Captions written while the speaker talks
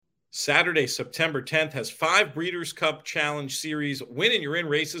Saturday, September 10th has 5 Breeders' Cup Challenge Series win and you're in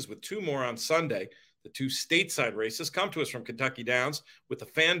races with 2 more on Sunday. The 2 stateside races come to us from Kentucky Downs with the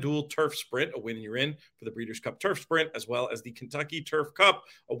FanDuel Turf Sprint, a win and you're in for the Breeders' Cup Turf Sprint, as well as the Kentucky Turf Cup,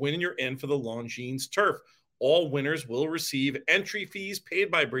 a win and you're in for the Longines Turf. All winners will receive entry fees paid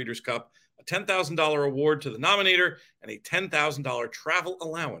by Breeders' Cup, a $10,000 award to the nominator, and a $10,000 travel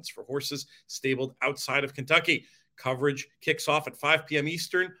allowance for horses stabled outside of Kentucky. Coverage kicks off at 5 p.m.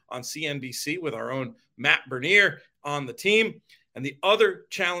 Eastern on CNBC with our own Matt Bernier on the team. And the other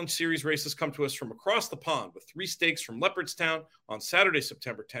Challenge Series races come to us from across the pond with 3 stakes from Leopardstown on Saturday,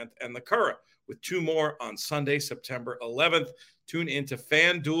 September 10th, and the Curragh with 2 more on Sunday, September 11th. Tune into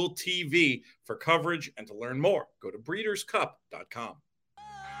FanDuel TV for coverage and to learn more. Go to breederscup.com.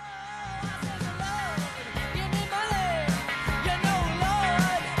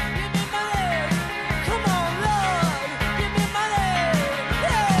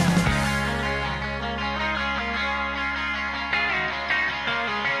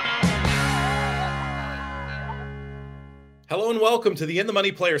 Hello and welcome to the In the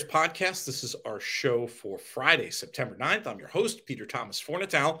Money Players podcast. This is our show for Friday, September 9th. I'm your host, Peter Thomas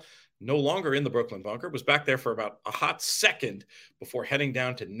Fornatale, no longer in the Brooklyn bunker. Was back there for about a hot second before heading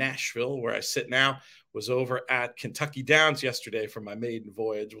down to Nashville, where I sit now. Was over at Kentucky Downs yesterday for my maiden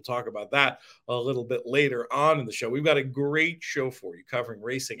voyage. We'll talk about that a little bit later on in the show. We've got a great show for you covering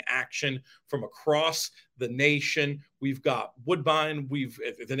racing action from across the nation. We've got Woodbine,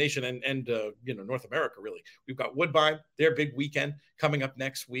 the nation and North America, really. We've got Woodbine, their big weekend coming up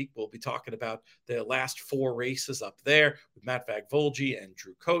next week. We'll be talking about the last 4 races up there with Matt Vagvolgi and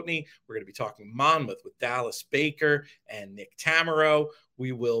Drew Coatney. We're going to be talking Monmouth with Dallas Baker and Nick Tamaro.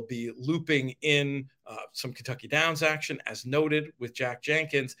 We will be looping in some Kentucky Downs action, as noted, with Jack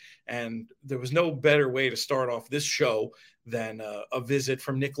Jenkins. And there was no better way to start off this show than a visit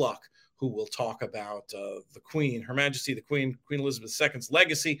from Nick Luck, who will talk about the Queen, Her Majesty the Queen Elizabeth II's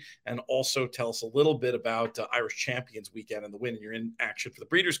legacy, and also tell us a little bit about Irish Champions Weekend and the win and you're in action for the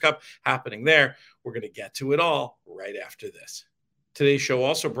Breeders' Cup happening there. We're going to get to it all right after this. Today's show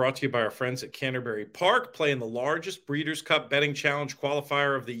also brought to you by our friends at Canterbury Park, playing the largest Breeders' Cup Betting Challenge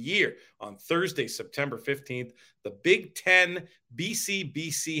qualifier of the year on Thursday, September 15th, the Big Ten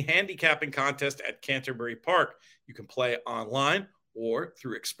BCBC handicapping contest at Canterbury Park. You can play online or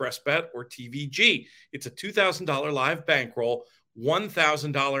through ExpressBet or TVG. It's a $2,000 live bankroll,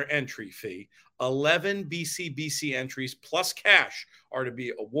 $1,000 entry fee. 11 BCBC entries plus cash are to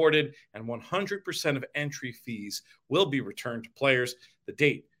be awarded, and 100% of entry fees will be returned to players. The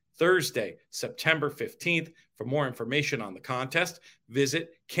date, Thursday, September 15th. For more information on the contest,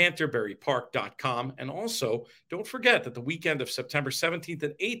 visit canterburypark.com. And also, don't forget that the weekend of September 17th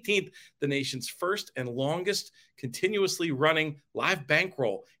and 18th, the nation's first and longest continuously running live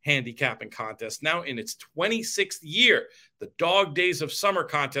bankroll handicapping contest, now in its 26th year. The Dog Days of Summer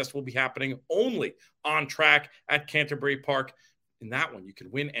contest will be happening only on track at Canterbury Park. In that one, you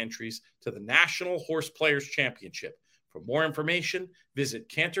can win entries to the National Horse Players Championship. For more information, visit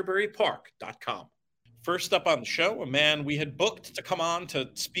canterburypark.com. First up on the show, a man we had booked to come on to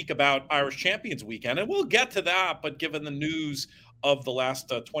speak about Irish Champions Weekend, and we'll get to that, but given the news of the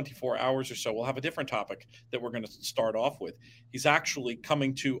last 24 hours or so, we'll have a different topic that we're going to start off with. He's actually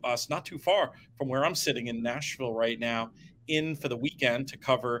coming to us not too far from where I'm sitting in Nashville right now, in for the weekend to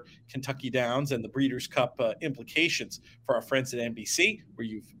cover Kentucky Downs and the Breeders' Cup implications for our friends at NBC, where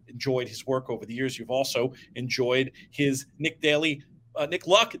you've enjoyed his work over the years. You've also enjoyed his Nick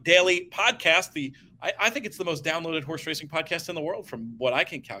Luck Daily podcast. I think it's the most downloaded horse racing podcast in the world from what I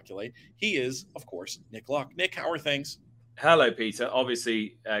can calculate. He is, of course, Nick Luck. Nick, how are things? Hello, Peter.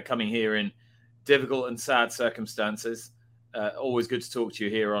 Obviously, coming here in difficult and sad circumstances. Always good to talk to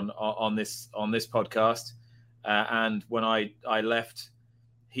you here on this podcast. And when I left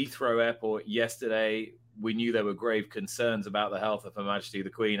Heathrow Airport yesterday, we knew there were grave concerns about the health of Her Majesty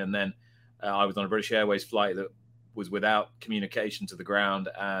the Queen. And then I was on a British Airways flight that was without communication to the ground,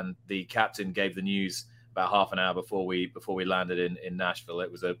 and the captain gave the news about half an hour before we landed in Nashville. It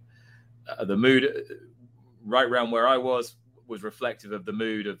was the mood right around where I was reflective of the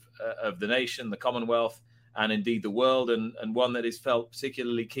mood of the nation, the Commonwealth, and indeed the world, and one that is felt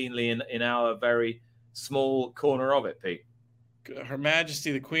particularly keenly in our very small corner of it, Pete. Her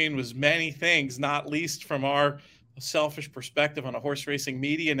Majesty the Queen was many things, not least from our selfish perspective on a horse racing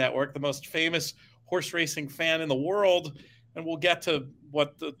media network, the most famous horse racing fan in the world. And we'll get to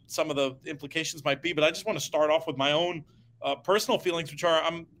what some of the implications might be. But I just want to start off with my own personal feelings, which are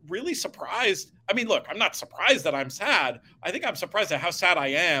I'm really surprised. I mean, look, I'm not surprised that I'm sad. I think I'm surprised at how sad I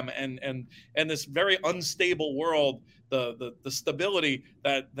am and this very unstable world the stability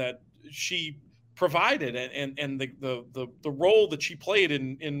that she provided and the role that she played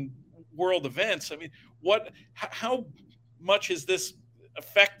in world events. I mean, how much is this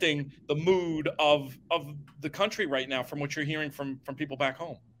affecting the mood of the country right now from what you're hearing from people back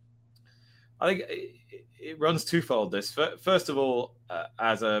home? I think it runs twofold. This, first of all,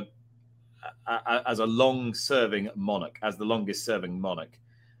 as a long-serving monarch, as the longest-serving monarch,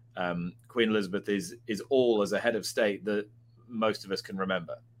 Queen Elizabeth is all as a head of state that most of us can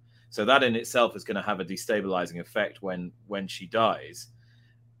remember. So that in itself is going to have a destabilizing effect when she dies.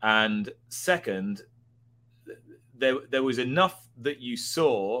 And second, there was enough that you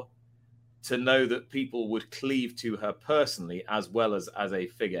saw to know that people would cleave to her personally as well as a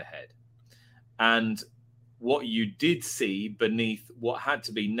figurehead. And what you did see beneath what had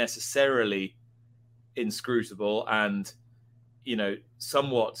to be necessarily inscrutable and,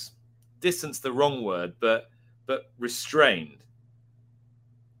 somewhat distanced, the wrong word, but restrained,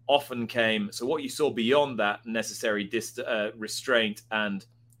 often came. So what you saw beyond that necessary restraint and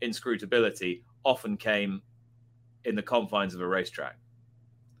inscrutability often came in the confines of a racetrack,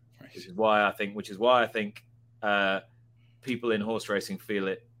 right. which is why I think people in horse racing feel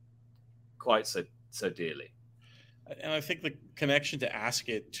it quite so dearly. And I think the connection to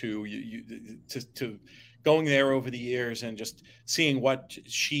Ascot to going there over the years and just seeing what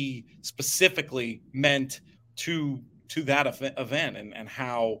she specifically meant to that event and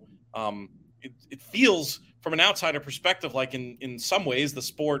how it feels from an outsider perspective, like in some ways the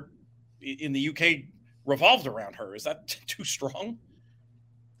sport in the UK revolved around her. Is that too strong?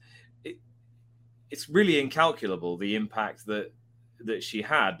 It's really incalculable, the impact that she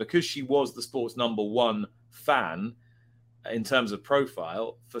had, because she was the sport's number one fan in terms of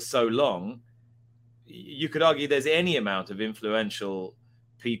profile for so long. You could argue there's any amount of influential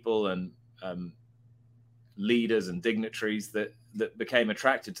people and leaders and dignitaries that became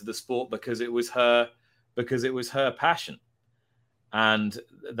attracted to the sport because it was her passion. And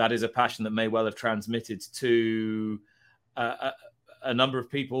that is a passion that may well have transmitted to a number of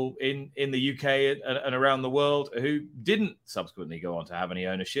people in the UK and around the world who didn't subsequently go on to have any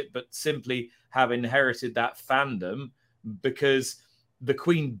ownership, but simply have inherited that fandom because the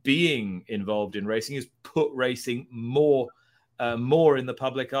Queen being involved in racing has put racing more in the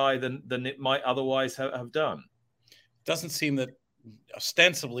public eye than it might otherwise have done. Doesn't seem that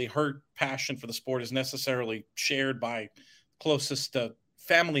ostensibly her passion for the sport is necessarily shared by closest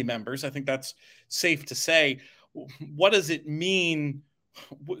family members. I think that's safe to say. What does it mean?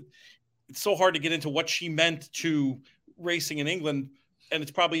 It's so hard to get into what she meant to racing in England, and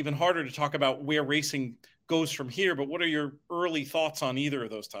it's probably even harder to talk about where racing goes from here. But what are your early thoughts on either of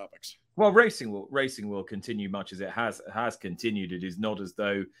those topics? Well, racing will continue much as it has continued. It is not as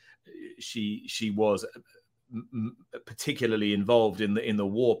though she was particularly involved in the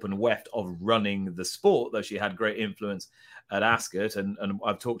warp and weft of running the sport, though she had great influence at Ascot, and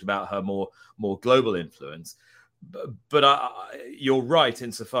I've talked about her more global influence. But you're right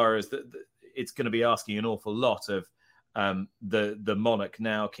insofar as that it's going to be asking an awful lot of the monarch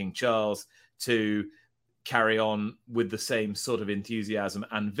now, King Charles, to carry on with the same sort of enthusiasm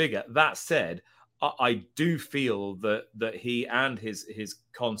and vigor. That said, I do feel that he and his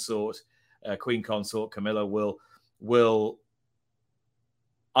consort, Queen Consort Camilla, will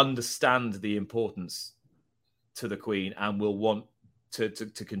understand the importance to the Queen and will want to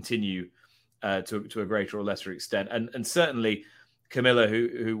continue to a greater or lesser extent. And certainly Camilla,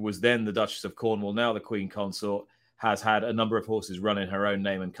 who was then the Duchess of Cornwall, now the Queen Consort, has had a number of horses run in her own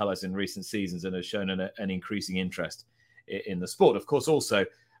name and colours in recent seasons and has shown an increasing interest in the sport. Of course, also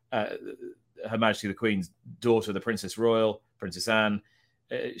Her Majesty the Queen's daughter, the Princess Royal, Princess Anne,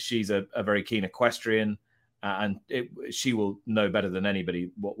 she's a very keen equestrian, and she will know better than anybody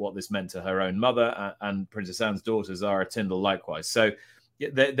what this meant to her own mother, and Princess Anne's daughter, Zara Tyndall, likewise. So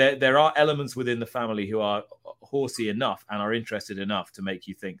there are elements within the family who are horsey enough and are interested enough to make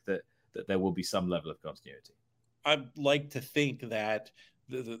you think that there will be some level of continuity. I'd like to think that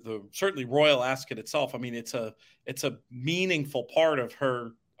the certainly Royal Ascot itself, I mean, it's a meaningful part of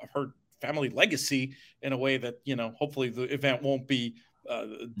her family legacy in a way that, hopefully the event won't be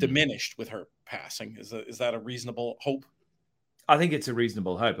diminished with her passing. Is that a reasonable hope? I think it's a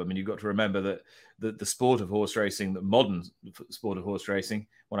reasonable hope. I mean, you've got to remember that the sport of horse racing, the modern sport of horse racing,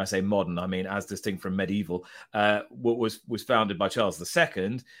 when I say modern, I mean as distinct from medieval, was founded by Charles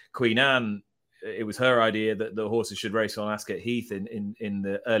II. Queen Anne, it was her idea that the horses should race on Ascot Heath in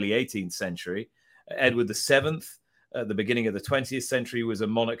the early 18th century. Edward VII, at the beginning of the 20th century, was a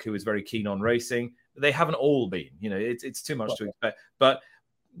monarch who was very keen on racing. They haven't all been. It's too much to expect. But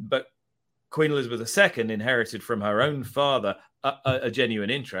Queen Elizabeth II inherited from her own father a genuine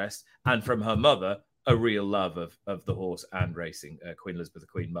interest, and from her mother a real love of the horse and racing. Queen Elizabeth, the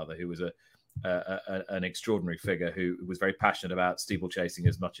Queen Mother, who was an extraordinary figure who was very passionate about steeplechasing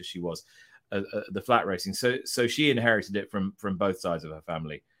as much as she was the flat racing. So she inherited it from both sides of her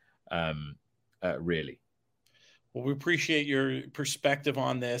family, really. Well, we appreciate your perspective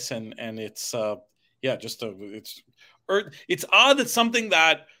on this, and it's it's odd that something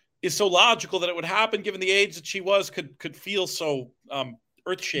that is so logical that it would happen given the age that she was could feel so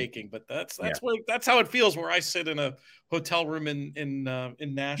earth-shaking, but that's how it feels where I sit in a hotel room in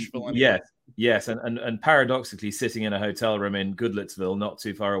Nashville. Anyway. Yes, and paradoxically, sitting in a hotel room in Goodlettsville, not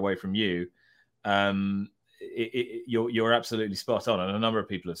too far away from you, you're absolutely spot on, and a number of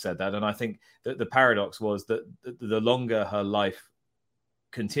people have said that. And I think that the paradox was that the longer her life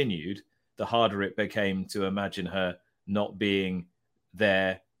continued, the harder it became to imagine her not being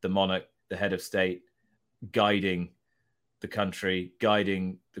there, the monarch, the head of state, guiding the country,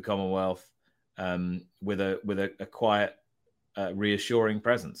 guiding the Commonwealth, with a quiet, reassuring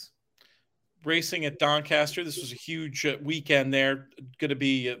presence. Racing at Doncaster, this was a huge weekend there. Going to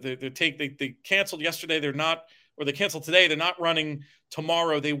be they canceled yesterday. They canceled today. They're not running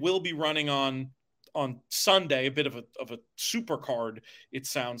tomorrow. They will be running on Sunday. A bit of a super card, it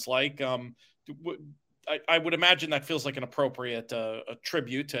sounds like. I would imagine that feels like an appropriate a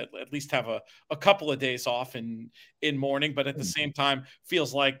tribute to at least have a couple of days off in mourning, but at the same time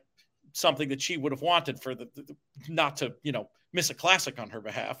feels like something that she would have wanted for the not to miss a classic on her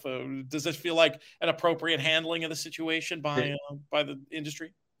behalf. Does this feel like an appropriate handling of the situation by the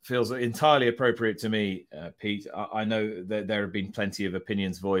industry? Feels entirely appropriate to me, Pete. I know that there have been plenty of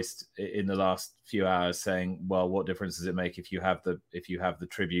opinions voiced in the last few hours saying, well, what difference does it make if you have the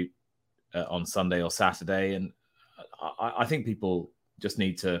tribute on Sunday or Saturday? And I think people just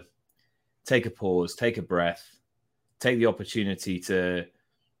need to take a pause, take a breath, take the opportunity to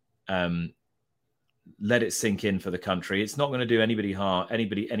let it sink in for the country. It's not going to do anybody any harm.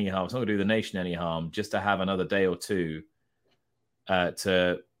 It's not going to do the nation any harm just to have another day or two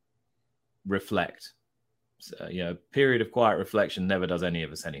to reflect. So, period of quiet reflection never does any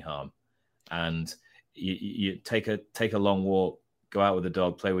of us any harm. And you take a long walk, go out with the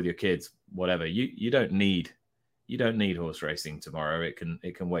dog, play with your kids, whatever. You don't need horse racing tomorrow.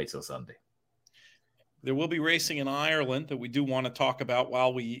 It can wait till Sunday. There will be racing in Ireland that we do want to talk about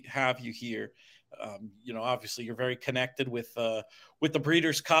while we have you here. Obviously you're very connected with the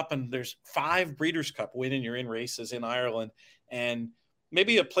Breeders' Cup, and there's 5 Breeders' Cup you're in races in Ireland. And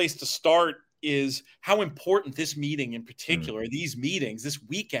maybe a place to start is how important this meeting in particular, these meetings this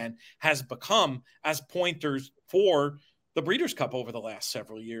weekend, has become as pointers for the Breeders' Cup over the last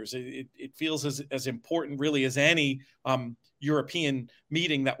several years. It feels as important really as any European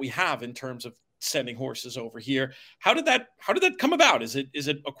meeting that we have in terms of sending horses over here. How did that come about? Is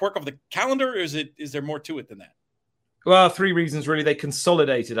it a quirk of the calendar, or is there more to it than that? Well, 3 reasons really. They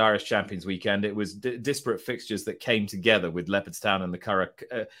consolidated Irish Champions Weekend. It was disparate fixtures that came together, with Leopardstown and the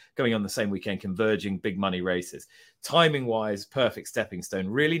Curragh going on the same weekend, converging big money races. Timing wise, perfect stepping stone.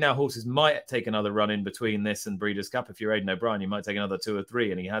 Really, now horses might take another run in between this and Breeders' Cup. If you're Aidan O'Brien, you might take another 2 or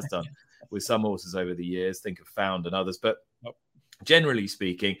 3, and he has done with some horses over the years. Think of Found and others. But generally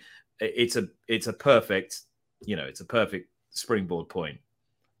speaking, it's a perfect springboard point.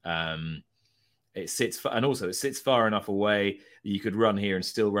 It sits far enough away that you could run here and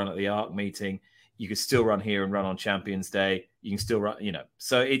still run at the ARC meeting. You could still run here and run on Champions Day. You can still run,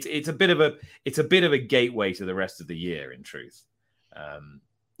 So it's a bit of a gateway to the rest of the year, in truth, and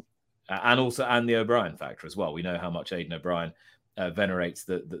the O'Brien factor as well. We know how much Aidan O'Brien venerates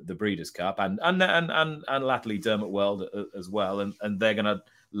the Breeders' Cup, and latterly Dermot Weld as well, and they're going to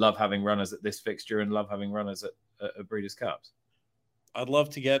love having runners at this fixture and love having runners at Breeders' Cups. I'd love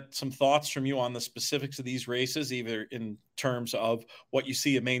to get some thoughts from you on the specifics of these races, either in terms of what you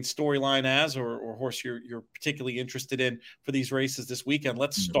see a main storyline as, or horse you're particularly interested in for these races this weekend.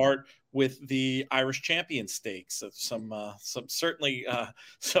 Let's start with the Irish Champion Stakes. Some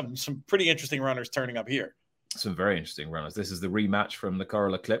pretty interesting runners turning up here. Some very interesting runners. This is the rematch from the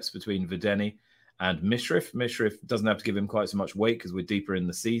Coral Eclipse between Vedeni and Mishriff. Mishriff doesn't have to give him quite so much weight because we're deeper in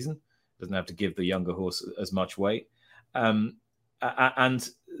the season. Doesn't have to give the younger horse as much weight. And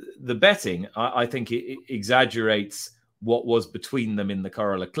the betting, I think, it exaggerates what was between them in the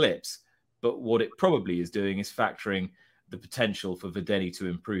Coral Eclipse. But what it probably is doing is factoring the potential for Vedeni to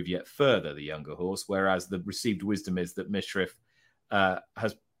improve yet further, the younger horse, whereas the received wisdom is that Mishriff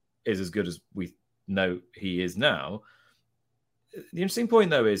is as good as we know he is now. The interesting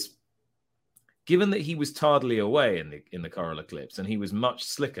point, though, is given that he was tardily away in the Coral Eclipse and he was much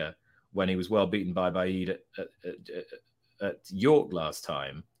slicker when he was well beaten by Baid at York last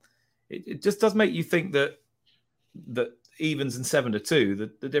time. It just does make you think that evens and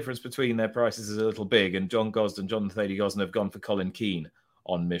 7-2, the difference between their prices is a little big, and John Gosden, John Thady Gosden have gone for Colin Keane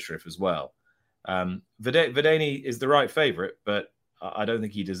on Mishriff as well. Vedeni is the right favourite, but I don't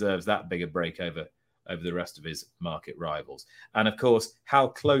think he deserves that big a break over the rest of his market rivals. And of course, how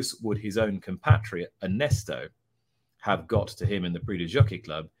close would his own compatriot Ernesto have got to him in the Prix de Jockey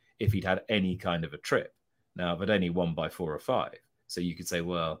Club if he'd had any kind of a trip? Now, Vedeni won by 4 or 5. So you could say,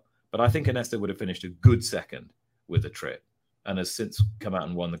 well, but I think Ernesto would have finished a good second with a trip and has since come out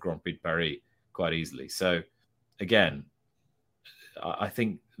and won the Grand Prix de Paris quite easily. So again, I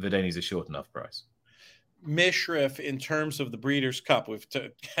think Vedeni's a short enough price. Mishriff, in terms of the Breeders' Cup, we've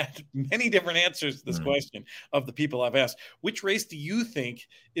had many different answers to this question of the people I've asked. Which race do you think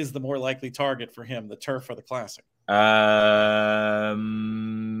is the more likely target for him, the Turf or the Classic?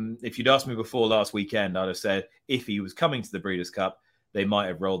 If you'd asked me before last weekend, I'd have said if he was coming to the Breeders' Cup, they might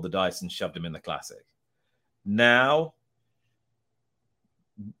have rolled the dice and shoved him in the Classic. Now,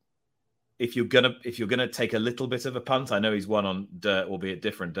 if you're gonna take a little bit of a punt, I know he's won on dirt, albeit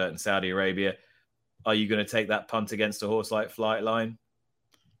different dirt in Saudi Arabia. Are you going to take that punt against a horse like Flightline?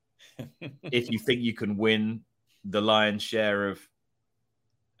 If you think you can win the lion's share of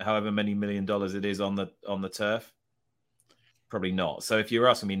however many $1 million it is on the turf, probably not. So if you're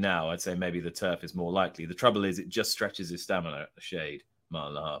asking me now, I'd say maybe the turf is more likely. The trouble is it just stretches his stamina a shade, mile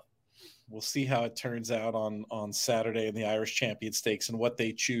and a half. We'll see how it turns out on Saturday in the Irish Champion Stakes and what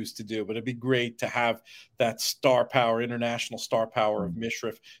they choose to do. But it'd be great to have that star power, international star power of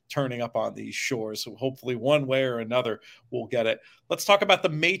Mishriff turning up on these shores. So hopefully one way or another we'll get it. Let's talk about the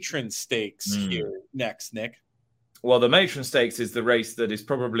Matron Stakes here next, Nick. Well, the Matron Stakes is the race that is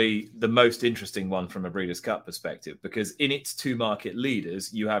probably the most interesting one from a Breeders' Cup perspective, because in its 2 market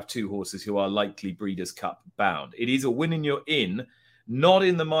leaders, you have 2 horses who are likely Breeders' Cup bound. It is a win and you're in, not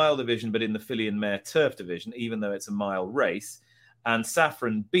in the mile division, but in the filly and mare turf division, even though it's a mile race. And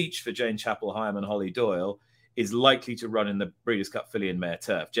Saffron Beach for Jane Chapple-Hyam and Holly Doyle is likely to run in the Breeders' Cup filly and mare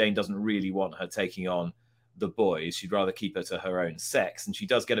turf. Jane doesn't really want her taking on the boys. She'd rather keep her to her own sex. And she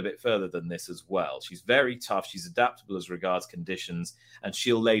does get a bit further than this as well. She's very tough. She's adaptable as regards conditions. And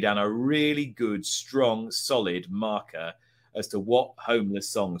she'll lay down a really good, strong, solid marker as to what Homeless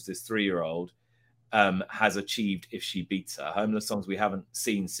Songs, this 3-year-old, has achieved if she beats her. Homeless Songs we haven't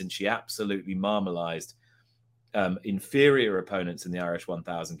seen since she absolutely marmalized inferior opponents in the Irish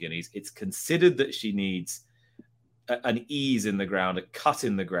 1000 Guineas. It's considered that she needs an ease in the ground, a cut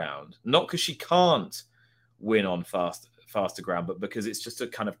in the ground, not because she can't win on faster ground, but because it's just to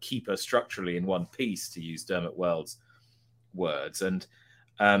kind of keep her structurally in one piece, to use Dermot Well's words. And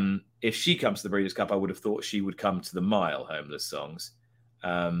if she comes to the Breeders' Cup, I would have thought she would come to the mile, Homeless Songs.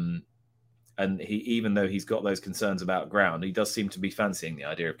 And he, even though he's got those concerns about ground, he does seem to be fancying the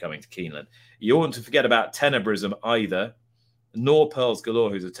idea of coming to Keeneland. You oughtn't to forget about Tenebrism either, nor Pearls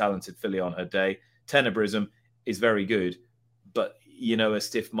Galore, who's a talented filly on her day. Tenebrism is very good, but, you know, a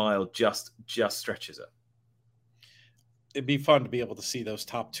stiff mile just stretches her. It'd be fun to be able to see those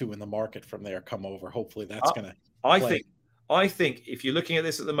top 2 in the market from there come over. Hopefully that's going to play. I think if you're looking at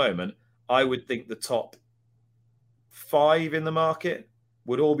this at the moment, I would think the top 5 in the market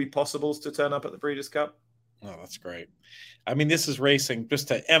would all be possibles to turn up at the Breeders' Cup. Oh, that's great. I mean, this is racing, just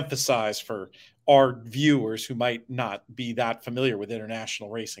to emphasize for our viewers who might not be that familiar with international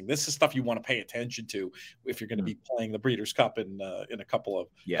racing. This is stuff you want to pay attention to if you're going to be playing the Breeders' Cup in a couple of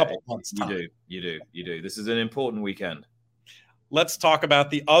months' time. You do. This is an important weekend. Let's talk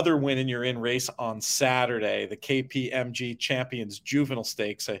about the other win in your in race on Saturday, the KPMG Champions Juvenile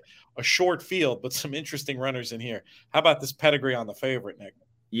Stakes, a short field, but some interesting runners in here. How about this pedigree on the favorite, Nick?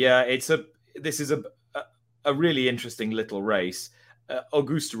 Yeah, this is a really interesting little race.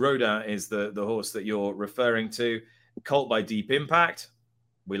 Auguste Rodin is the horse that you're referring to. Colt by Deep Impact.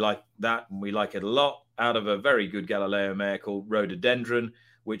 We like that, and we like it a lot. Out of a very good Galileo mare called Rhododendron,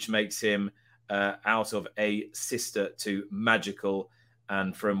 which makes him out of a sister to Magical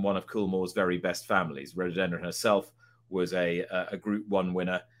and from one of Coolmore's very best families. Rhododendron herself was a Group 1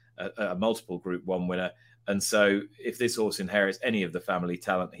 winner, a multiple Group 1 winner. And so if this horse inherits any of the family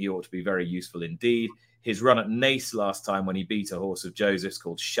talent, he ought to be very useful indeed. His run at Nace last time when he beat a horse of Joseph's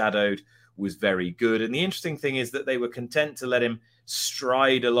called Shadowed was very good. And the interesting thing is that they were content to let him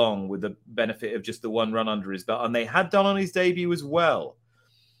stride along with the benefit of just the one run under his belt. And they had done on his debut as well.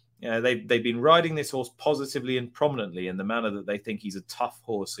 You know, they've been riding this horse positively and prominently in the manner that they think he's a tough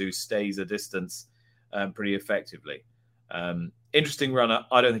horse who stays a distance pretty effectively. Interesting runner.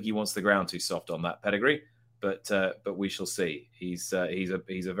 I don't think he wants the ground too soft on that pedigree, but we shall see. He's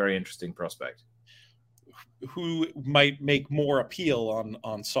a very interesting prospect. Who might make more appeal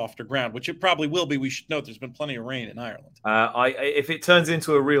on softer ground, which it probably will be. We should note there's been plenty of rain in Ireland. If it turns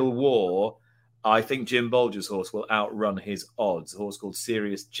into a real war, I think Jim Bolger's horse will outrun his odds. A horse called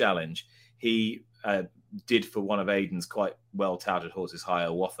Serious Challenge. He did for one of Aidan's quite well-touted horses,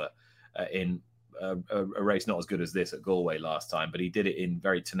 Hiawatha, in a race not as good as this at Galway last time, but he did it in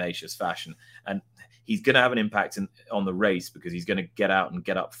very tenacious fashion. And he's going to have an impact on the race because he's going to get out and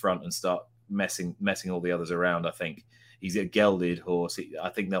get up front and start messing all the others around. I think he's a gelded horse. I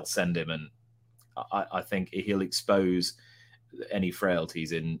think they'll send him, and I think he'll expose any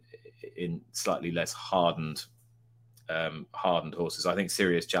frailties in slightly less hardened horses. I think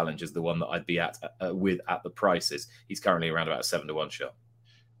Serious Challenge is the one that I'd be at the prices. He's currently around about a 7-1 shot.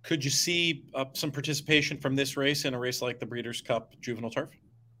 Could you see some participation from this race in a race like the Breeders' Cup Juvenile Turf?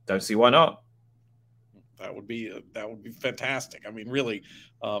 Don't see why not. That would be fantastic. I mean, really,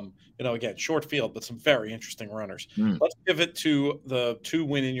 again, short field, but some very interesting runners. Let's pivot to the 2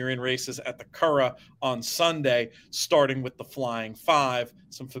 win-in-your-in races at the Curragh on Sunday, starting with the Flying Five.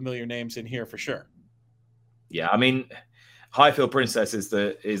 Some familiar names in here for sure. Yeah, I mean, Highfield Princess is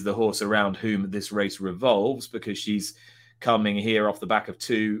the horse around whom this race revolves because she's coming here off the back of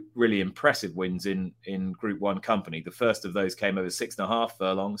 2 really impressive wins in Group 1 company. The first of those came over 6.5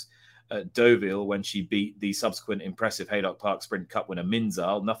 furlongs at Deauville when she beat the subsequent impressive Haydock Park Sprint Cup winner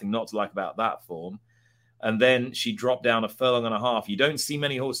Minzal. Nothing not to like about that form. And then she dropped down 1.5 furlongs. You don't see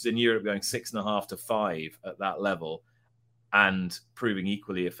many horses in Europe going 6.5 to 5 at that level and proving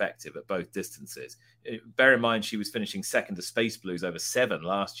equally effective at both distances. Bear in mind, she was finishing second to Space Blues over 7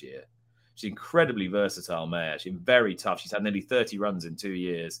 last year. She's incredibly versatile mare. She's very tough. She's had nearly 30 runs in 2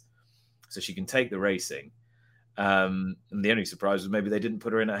 years, so she can take the racing. And the only surprise was maybe they didn't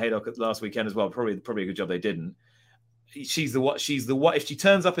put her in at Haydock last weekend as well. Probably a good job they didn't. She's the what. If she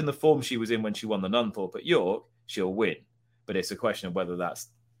turns up in the form she was in when she won the Nunthorpe at York, she'll win. But it's a question of whether that's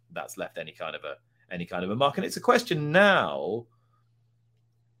left any kind of a mark. And it's a question now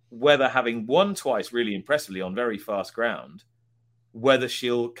whether, having won twice really impressively on very fast ground, whether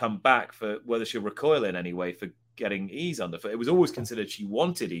she'll come back whether she'll recoil in any way for getting ease underfoot. It was always considered she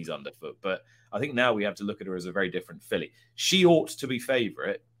wanted ease underfoot, but I think now we have to look at her as a very different filly. She ought to be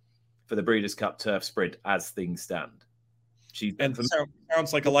favourite for the Breeders' Cup Turf Sprint as things stand.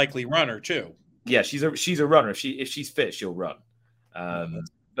 Sounds like a likely runner too. Yeah, she's a runner. If she's fit, she'll run.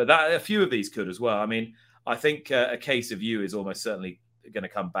 But a few of these could as well. I mean, I think A Case of You is almost certainly going to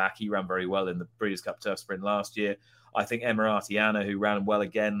come back. He ran very well in the Breeders' Cup Turf Sprint last year. I think Emirati Anna, who ran well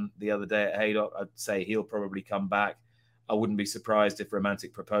again the other day at Haydock, I'd say he'll probably come back. I wouldn't be surprised if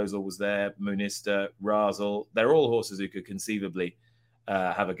Romantic Proposal was there, Munista, Razel. They're all horses who could conceivably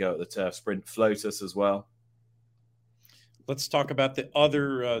have a go at the Turf Sprint. Flotus as well. Let's talk about the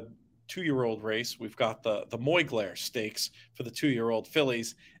other 2-year-old race. We've got the Moyglare Stakes for the 2-year-old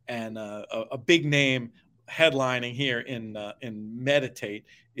fillies, and a big name headlining here in Meditate.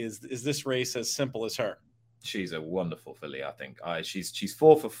 Is this race as simple as her? She's a wonderful filly, I think. She's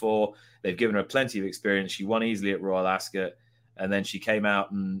 4 for 4. They've given her plenty of experience. She won easily at Royal Ascot, and then she came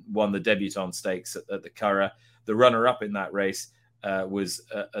out and won the Debutante Stakes at the Curragh. The runner-up in that race was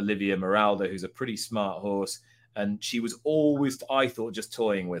Olivia Meralda, who's a pretty smart horse, and she was always, I thought, just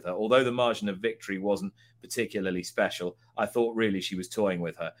toying with her. Although the margin of victory wasn't particularly special, I thought really she was toying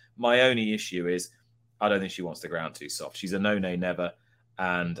with her. My only issue is I don't think she wants the ground too soft. She's a no-nay never,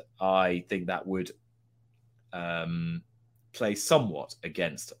 and I think that would play somewhat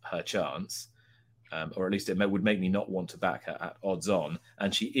against her chance, or at least it would make me not want to back her at odds on.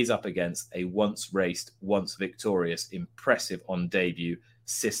 And she is up against a once raced, once victorious, impressive on debut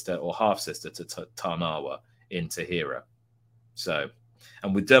sister or half sister to Tarnawa in Tahira. So,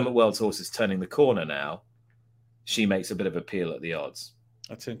 and with Dermot Weld's horses turning the corner now, she makes a bit of appeal at the odds.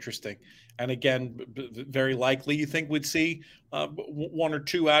 That's interesting. And again, very likely you think we'd see 1 or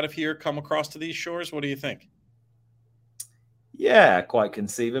 2 out of here come across to these shores. What do you think? Yeah, quite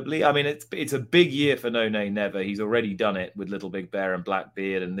conceivably. I mean, it's a big year for No Nay Never. He's already done it with Little Big Bear and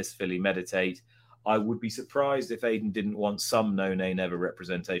Blackbeard and this filly Meditate. I would be surprised if Aidan didn't want some No Nay Never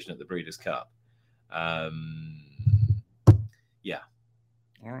representation at the Breeders' Cup. Yeah.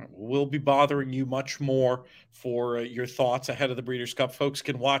 All right. We'll be bothering you much more for your thoughts ahead of the Breeders' Cup. Folks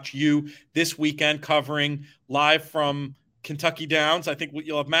can watch you this weekend covering live from Kentucky Downs. I think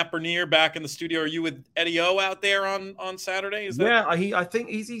you'll have Matt Bernier back in the studio. Are you with Eddie O out there on Saturday? Is that? Yeah, I think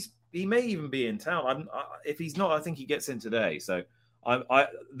he may even be in town. If he's not, I think he gets in today. So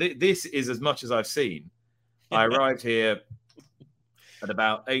this is as much as I've seen. I arrived here at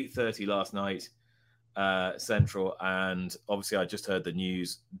about 8:30 last night. Central, and obviously I just heard the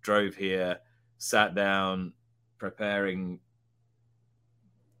news, drove here, sat down, preparing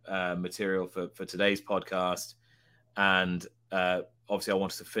material for today's podcast, and obviously I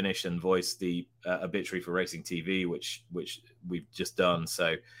wanted to finish and voice the obituary for Racing TV, which we've just done.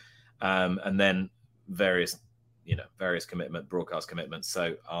 So, and then various broadcast commitments.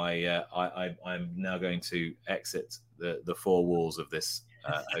 So I'm now going to exit the four walls of this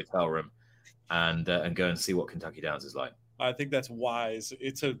hotel room and go and see what Kentucky Downs is like. I think that's wise.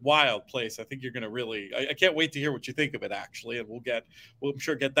 It's a wild place. I think you're going to really, I can't wait to hear what you think of it, actually. And we'll I'm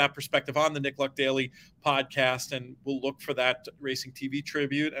sure get that perspective on the Nick Luck Daily podcast. And we'll look for that Racing TV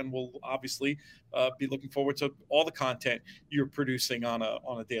tribute. And we'll obviously be looking forward to all the content you're producing on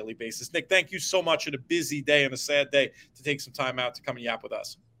a daily basis. Nick, thank you so much in a busy day and a sad day to take some time out to come and yap with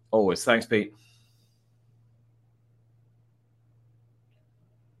us. Always. Thanks, Pete.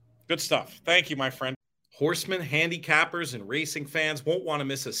 Good stuff. Thank you, my friend. Horsemen, handicappers, and racing fans won't want to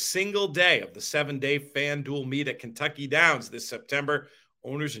miss a single day of the 7-day FanDuel meet at Kentucky Downs this September.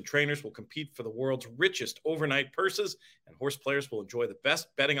 Owners and trainers will compete for the world's richest overnight purses, and horse players will enjoy the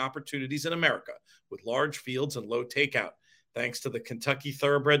best betting opportunities in America with large fields and low takeout. Thanks to the Kentucky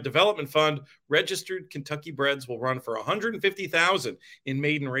Thoroughbred Development Fund, registered Kentucky breds will run for $150,000 in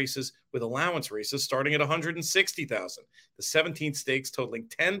maiden races, with allowance races starting at $160,000. The 17 stakes totaling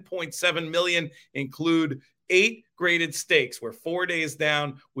 $10.7 million include 8 graded stakes, where 4 days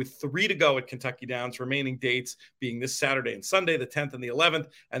down with 3 to go at Kentucky Downs, remaining dates being this Saturday and Sunday, the 10th and the 11th,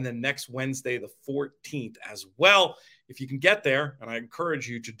 and then next Wednesday, the 14th as well. If you can get there, and I encourage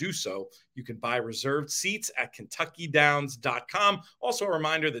you to do so, you can buy reserved seats at KentuckyDowns.com. Also, a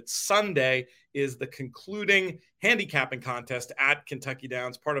reminder that Sunday is the concluding handicapping contest at Kentucky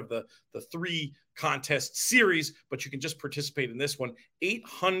Downs, part of the 3 contest series, but you can just participate in this one.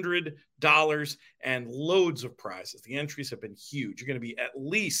 $800 and loads of prizes. The entries have been huge. You're going to be at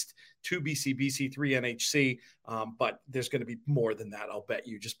least 2 BCBC, 3 NHC, but there's going to be more than that, I'll bet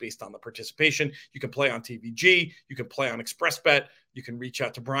you, just based on the participation. You can play on TVG. You can play on ExpressBet. You can reach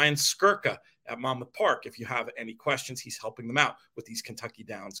out to Brian Skirka at Monmouth Park if you have any questions. He's helping them out with these Kentucky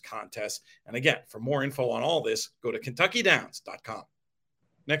Downs contests. And again, for more info on all this, go to KentuckyDowns.com.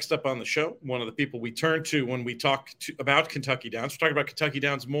 Next up on the show, one of the people we turn to when we talk about Kentucky Downs. We're talking about Kentucky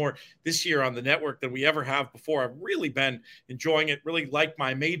Downs more this year on the network than we ever have before. I've really been enjoying it, really like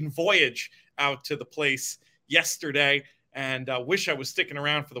my maiden voyage out to the place yesterday, and wish I was sticking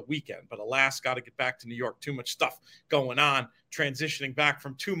around for the weekend. But alas, got to get back to New York. Too much stuff going on, transitioning back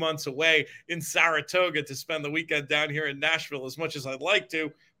from 2 months away in Saratoga to spend the weekend down here in Nashville as much as I'd like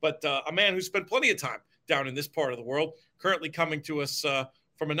to. But a man who spent plenty of time down in this part of the world, currently coming to us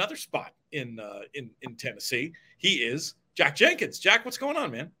from another spot in Tennessee. He is Jack Jenkins. Jack, what's going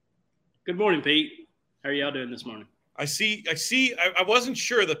on, man? Good morning, Pete. How are y'all doing this morning? I see. I wasn't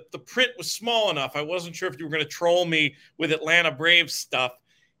sure that the print was small enough. I wasn't sure if you were going to troll me with Atlanta Braves stuff.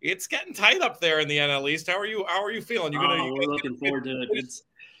 It's getting tight up there in the NL East. How are you feeling? We're looking forward to it.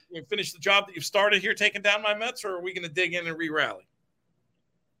 You finish the job that you've started here, taking down my Mets, or are we going to dig in and re-rally?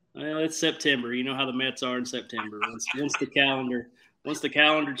 Well, it's September. You know how the Mets are in September. Once the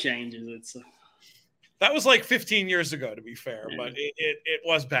calendar changes, it's that was like 15 years ago, to be fair, yeah. But it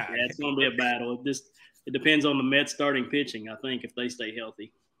was bad. Yeah, it's going to be a battle. It depends on the Mets starting pitching, I think, if they stay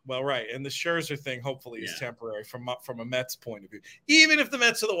healthy. Well, right, and the Scherzer thing hopefully is temporary from a Mets point of view. Even if the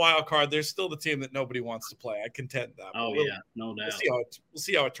Mets are the wild card, they're still the team that nobody wants to play. I contend that. Oh, no doubt. We'll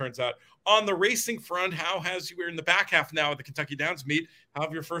see how it turns out. On the racing front, we're in the back half now at the Kentucky Downs meet. How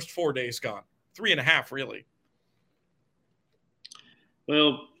have your first 4 days gone? 3.5, really.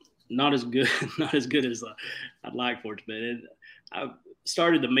 Well, not as good as I'd like for it to be. I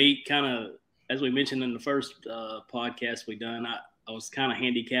started the meet kind of, as we mentioned in the first podcast we done, I was kind of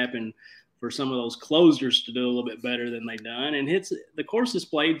handicapping for some of those closers to do a little bit better than they done. And the course is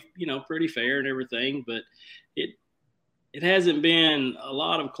played, pretty fair and everything, but it hasn't been a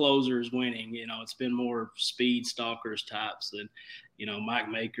lot of closers winning. It's been more speed stalkers types than, Mike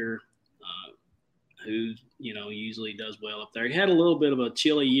Maker, who, usually does well up there. He had a little bit of a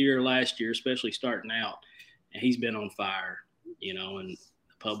chilly year last year, especially starting out, and he's been on fire, and the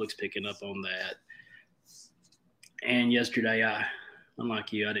public's picking up on that. And yesterday,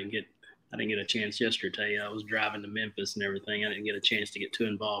 unlike you, I didn't get a chance yesterday. I was driving to Memphis and everything. I didn't get a chance to get too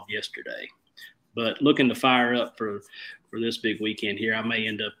involved yesterday. But looking to fire up for this big weekend here, I may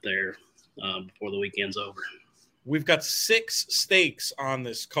end up there before the weekend's over. We've got 6 stakes on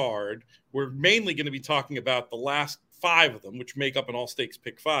this card. We're mainly going to be talking about the last 5 of them, which make up an all-stakes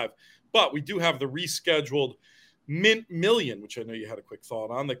pick 5. But we do have the rescheduled Mint Million, which I know you had a quick thought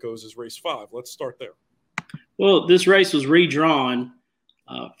on, that goes as race 5. Let's start there. Well, this race was redrawn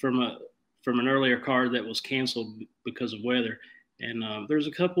from an earlier card that was canceled because of weather, and there's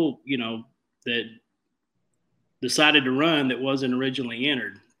a couple, that decided to run that wasn't originally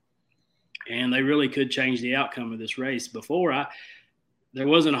entered, and they really could change the outcome of this race. Before, there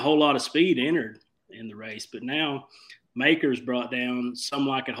wasn't a whole lot of speed entered in the race, but now Makers brought down Some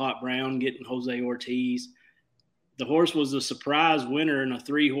Like It Hot Brown, getting Jose Ortiz. The horse was a surprise winner in a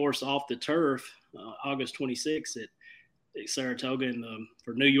 3-horse off the turf, August 26th at Saratoga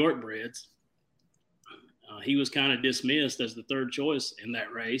for New York breds. He was kind of dismissed as the third choice in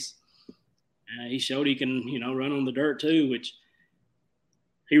that race. He showed he can, run on the dirt too, which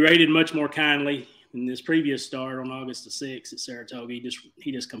he rated much more kindly in this previous start on August the 6th at Saratoga.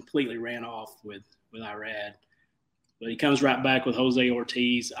 He just completely ran off with Irad. But he comes right back with Jose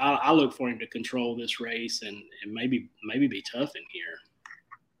Ortiz. I look for him to control this race and maybe be tough in here.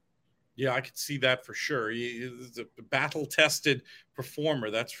 Yeah, I could see that for sure. He's a battle-tested performer,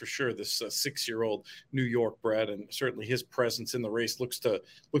 that's for sure. This 6-year-old New York bred, and certainly his presence in the race looks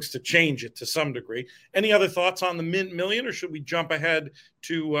to change it to some degree. Any other thoughts on the Mint Million, or should we jump ahead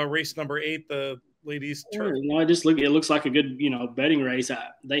to race number 8, the ladies' turf? No, it looks like a good betting race.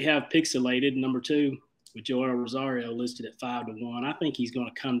 They have Pixelated number 2 with Joel Rosario listed at 5-1. I think he's going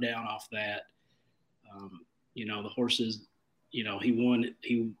to come down off that. The horses. He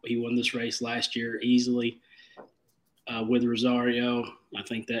won this race last year easily with Rosario. I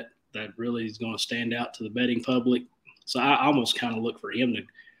think that really is going to stand out to the betting public. So I almost kind of look for him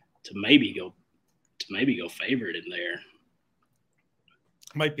to maybe go favorite in there.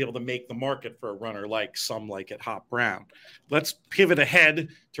 Might be able to make the market for a runner like Some Like It Hot Brown. Let's pivot ahead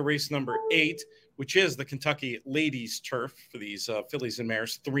to race number 8, which is the Kentucky Ladies Turf for these fillies and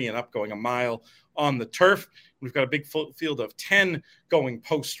mares, 3 and up, going a mile on the turf. We've got a big field of 10 going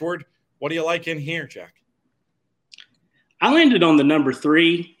postward. What do you like in here, Jack? I landed on the number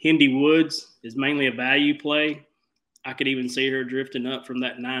 3, Hindi Woods, is mainly a value play. I could even see her drifting up from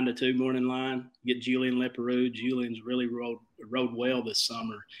that 9-2 morning line. Get Julian Leparoux. Julian's really rode well this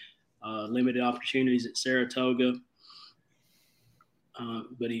summer. Limited opportunities at Saratoga.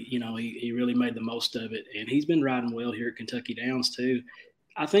 But he really made the most of it, and he's been riding well here at Kentucky Downs too.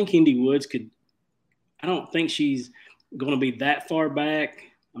 I think Hindi Woods I don't think she's going to be that far back.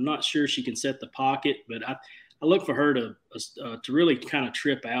 I'm not sure she can set the pocket, but I look for her to really kind of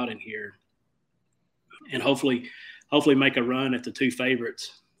trip out in here, and hopefully make a run at the 2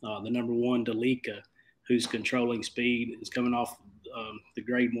 favorites. The number 1 Delika, who's controlling speed, is coming off the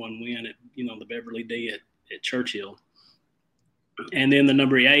Grade 1 win at the Beverly D at Churchill. And then the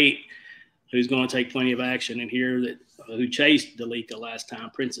number 8, who's going to take plenty of action in here, who chased Delika last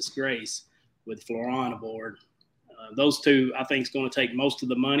time, Princess Grace, with Floron aboard. Those 2, I think, is going to take most of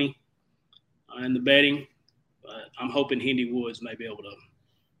the money in the betting. But I'm hoping Hindi Woods may be able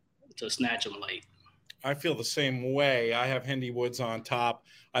to snatch them late. I feel the same way. I have Hindi Woods on top.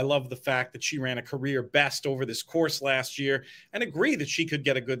 I love the fact that she ran a career best over this course last year, and agree that she could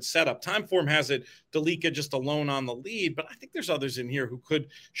get a good setup. Timeform has it Delika just alone on the lead, but I think there's others in here who could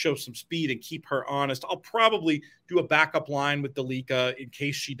show some speed and keep her honest. I'll probably do a backup line with Delika in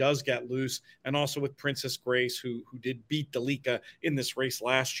case she does get loose, and also with Princess Grace, who did beat Delika in this race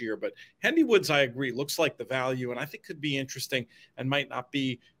last year. But Hindi Woods, I agree, looks like the value, and I think could be interesting and might not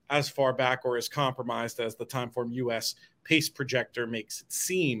be as far back or as compromised as the Timeform US pace projector makes it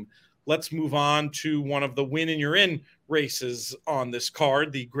seem. Let's move on to one of the win and you're in races on this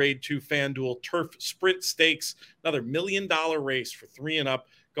card, the Grade 2 FanDuel Turf Sprint Stakes, another $1 million race for 3 and up,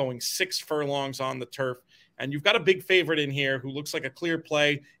 going 6 furlongs on the turf. And you've got a big favorite in here who looks like a clear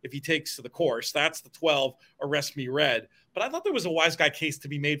play if he takes to the course. That's the 12, Arrest Me Red. But I thought there was a wise guy case to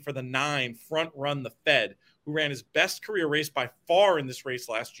be made for the 9, Front Run the Fed, who ran his best career race by far in this race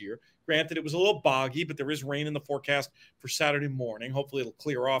last year. Granted, it was a little boggy, but there is rain in the forecast for Saturday morning. Hopefully it'll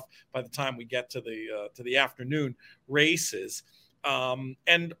clear off by the time we get to the afternoon races.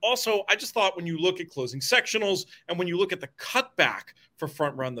 And also, I just thought when you look at closing sectionals and when you look at the cutback for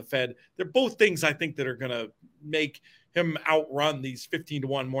Front Run the Fed, they're both things I think that are going to make him outrun these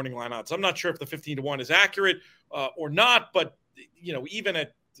 15-1 morning line odds. I'm not sure if the 15-1 is accurate or not, but even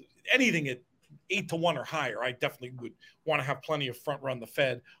at anything at 8-1 or higher, I definitely would want to have plenty of Front Run the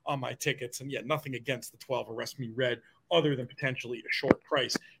Fed on my tickets. And yet nothing against the 12 Arrest Me Red other than potentially a short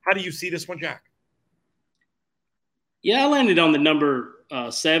price. How do you see this one, Jack? Yeah, I landed on the number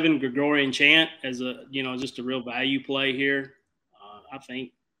 7 Gregorian Chant as just a real value play here. I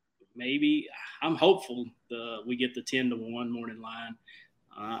think I'm hopeful we get the 10-1 morning line.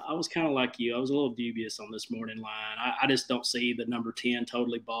 I was kind of like you. I was a little dubious on this morning line. I just don't see the number 10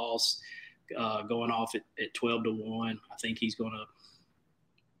 Totally Boss going off at 12-1. I think he's going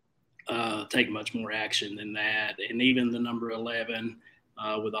to take much more action than that. And even the number 11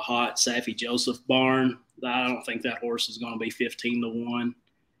 with a hot Saffie Joseph barn, I don't think that horse is going to be 15-1.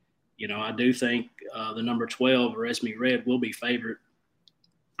 I do think the number 12, Resmi Red, will be favorite.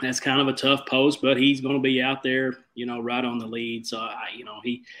 That's kind of a tough post, but he's going to be out there, right on the lead. So,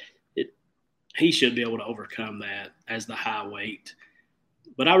 he should be able to overcome that as the high weight.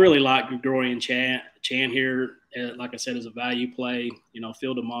 But I really like Gregorian Chan here, like I said, as a value play.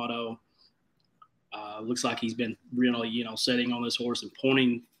 Phil D'Amato looks like he's been really, setting on this horse and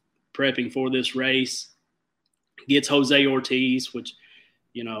prepping for this race. Gets Jose Ortiz, which,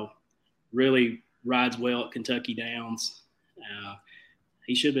 really rides well at Kentucky Downs.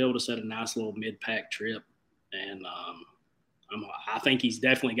 He should be able to set a nice little mid-pack trip. And I think he's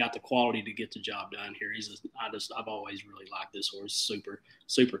definitely got the quality to get the job done here. I've always really liked this horse. Super,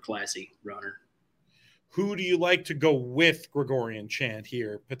 super classy runner. Who do you like to go with Gregorian Chant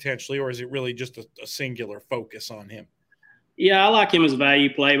here potentially, or is it really just a singular focus on him? Yeah, I like him as a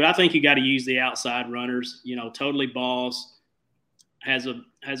value play, but I think you got to use the outside runners. Totally Boss has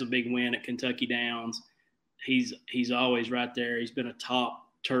a big win at Kentucky Downs. He's always right there. He's been a top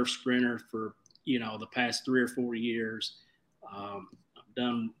turf sprinter for the past 3 or 4 years. I've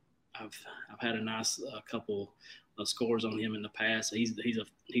had a nice couple of scores on him in the past. He's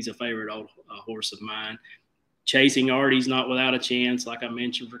a favorite old horse of mine. Chasing Artie's not without a chance, like I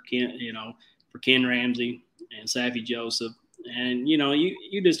mentioned for Ken Ramsey and Saffie Joseph. And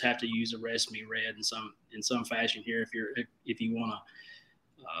you just have to use a Resmi Red in some fashion here if you want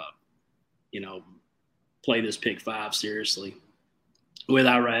to play this pick 5 seriously. With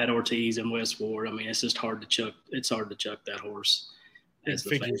Irad Ortiz and Wes Ward, it's just hard to chuck. It's hard to chuck that horse as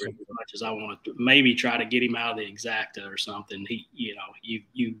the favorite as much as I want to maybe try to get him out of the exacta or something.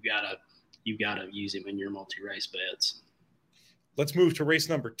 You've got to use him in your multi-race bets. Let's move to race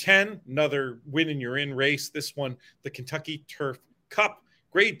number 10, another win and you're in race. This one, the Kentucky Turf Cup,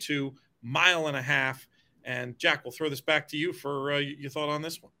 Grade 2, 1.5 miles. And Jack, we'll throw this back to you for your thought on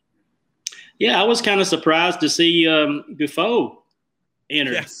this one. Yeah, I was kind of surprised to see Gufo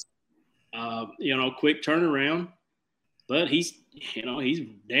enter. Yes. Quick turnaround, but he's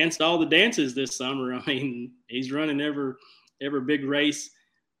danced all the dances this summer. He's running every big race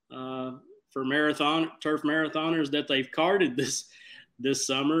for turf marathoners that they've carded this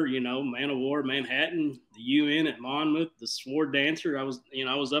summer. Man of War, Manhattan, the UN at Monmouth, the Sword Dancer. I was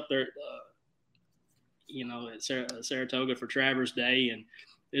up there, at Saratoga for Travers Day, and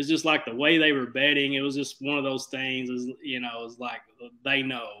it's just like the way they were betting. It was just one of those things. It was like they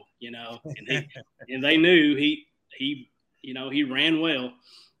know, and they knew he ran well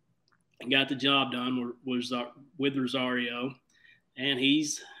and got the job done with Rosario, and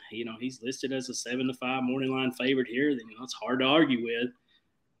he's listed as a 7-5 morning line favorite here. It's hard to argue with.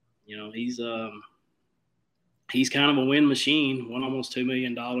 He's kind of a win machine. Won almost $2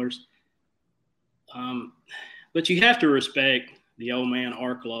 million. But you have to respect the old man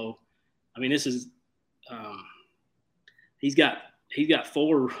Arklow. This is he's got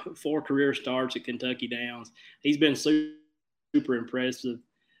four career starts at Kentucky Downs. He's been super impressive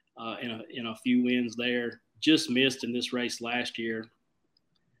in a few wins there. Just missed in this race last year.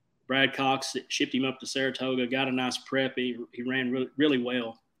 Brad Cox shipped him up to Saratoga, got a nice prep. He ran really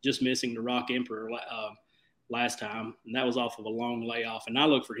well, just missing the Rock Emperor last time, and that was off of a long layoff. And I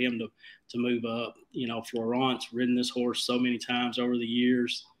look for him to move up. Florent's ridden this horse so many times over the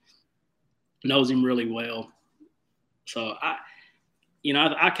years, knows him really well. So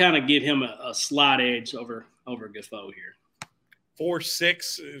I kind of give him a slight edge over Gufo here.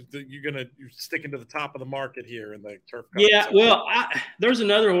 4-6. You're sticking to the top of the market here in the turf. Yeah, well, there's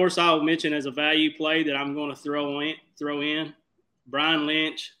another horse I'll mention as a value play that I'm going to throw in. Brian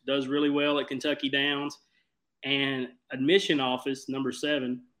Lynch does really well at Kentucky Downs. And Admission Office, number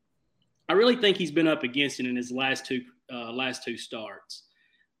 7, I really think he's been up against it in his last two starts.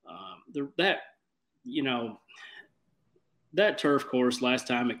 That turf course last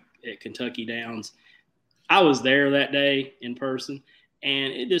time at Kentucky Downs, I was there that day in person,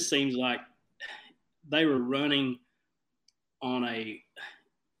 and it just seems like they were running on a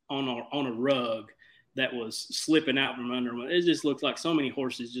rug that was slipping out from under them. It just looked like so many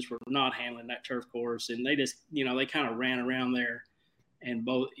horses just were not handling that turf course, and they just, they kind of ran around there, and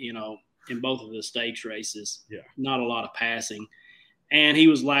in both of the stakes races, not a lot of passing. And he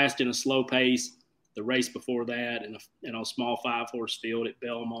was last in a slow pace the race before that in a small 5-horse field at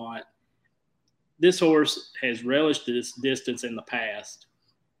Belmont. This horse has relished this distance in the past,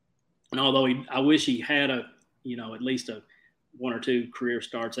 and although I wish he had at least a one or two career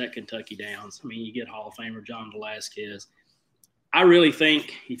starts at Kentucky Downs. I mean, you get Hall of Famer John Velasquez. I really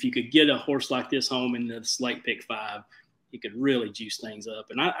think if you could get a horse like this home in this late pick 5, he could really juice things up.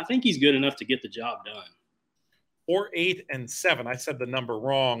 And I think he's good enough to get the job done. 4, 8, and 7. I said the number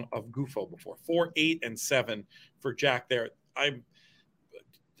wrong of Gufo before. 4, 8, and 7 for Jack there.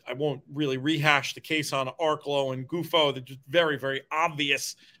 I won't really rehash the case on Arklow and Gufo. They're just very, very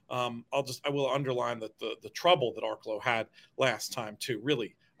obvious. I will underline that the trouble that Arklow had last time too.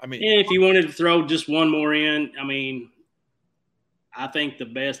 Really, I mean, if you wanted to throw just one more in, I mean, I think the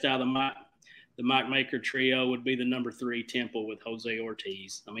best out of the Mike Maker trio would be the number 3 Temple with Jose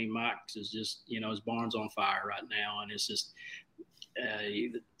Ortiz. I mean, Mike's is just, his barn's on fire right now, and it's just,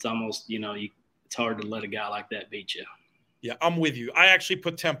 it's almost, it's hard to let a guy like that beat you. Yeah, I'm with you. I actually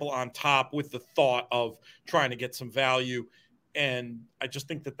put Temple on top with the thought of trying to get some value. And I just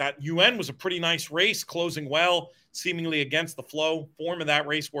think that UN was a pretty nice race, closing well, seemingly against the flow. Form of that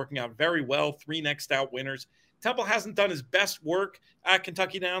race working out very well. 3 next out winners. Temple hasn't done his best work at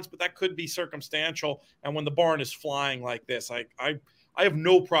Kentucky Downs, but that could be circumstantial. And when the barn is flying like this, I have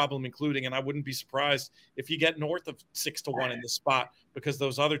no problem including, and I wouldn't be surprised if you get north of 6-1 in this spot, because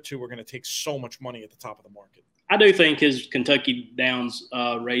those other two are going to take so much money at the top of the market. I do think his Kentucky Downs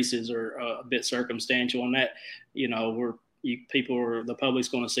races are a bit circumstantial, and that, the public's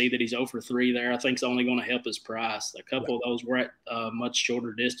going to see that he's 0 for 3 there. I think it's only going to help his price. A couple of those were at much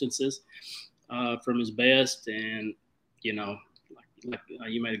shorter distances from his best, and like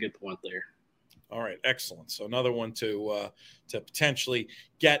you made a good point there. All right, excellent. So another one to potentially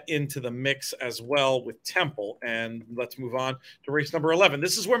get into the mix as well with Temple. And let's move on to race number 11.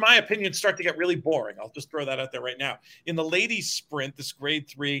 This is where my opinions start to get really boring. I'll just throw that out there right now. In the ladies sprint, this grade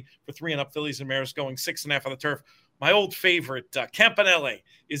 3 for 3 and up fillies and mares going 6.5 on the turf. My old favorite, Campanelli,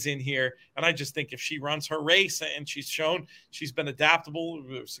 is in here. And I just think if she runs her race, and she's shown she's been adaptable,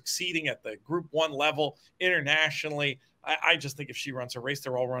 succeeding at the Group 1 level internationally, I just think if she runs her race,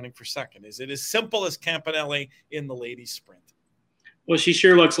 they're all running for second. Is it as simple as Campanelli in the ladies sprint? Well, she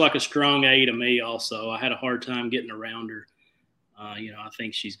sure looks like a strong A to me also. I had a hard time getting around her. I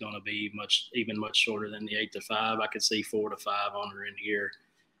think she's going to be much shorter than the 8-5. I could see 4-5 on her in here.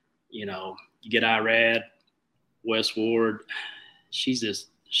 You get Irad, Wes Ward. She's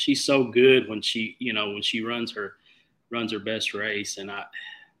so good when she runs her best race. And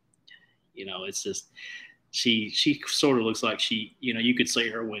it's just, she sort of looks like you could see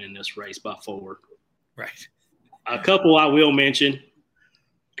her winning this race by 4. Right. A couple I will mention,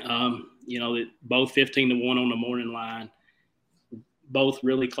 that both 15-1 on the morning line, both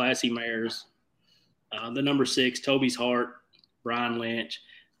really classy mares. The number 6, Toby's Heart, Brian Lynch.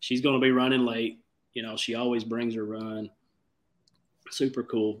 She's going to be running late. She always brings her run. Super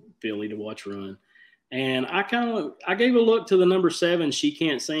cool filly to watch run. And I gave a look to the number 7, She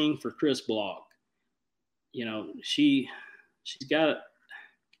Can't Sing, for Chris Block. She's got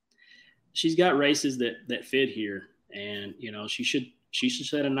races that fit here, and she should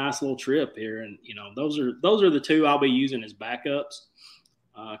set a nice little trip here. And those are the 2 I'll be using as backups.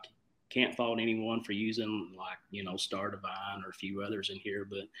 Can't fault anyone for using Star Divine or a few others in here,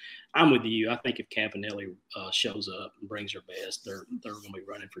 but I'm with you. I think if Campanelli shows up and brings her best, they're going to be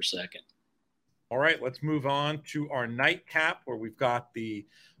running for second. All right, let's move on to our nightcap, where we've got the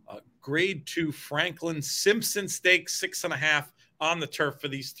grade 2 Franklin Simpson Stakes, 6.5 on the turf for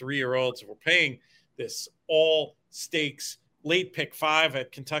these 3-year-olds. We're paying this all stakes late pick 5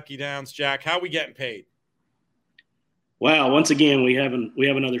 at Kentucky Downs. Jack, how are we getting paid? Wow, once again, we have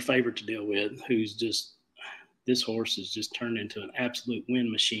another favorite to deal with, who's just, this horse has just turned into an absolute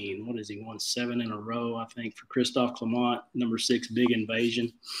win machine. What has he won? 7 in a row, I think, for Christophe Clement, number 6, Big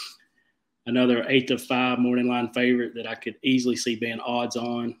Invasion. Another 8-5 morning line favorite that I could easily see being odds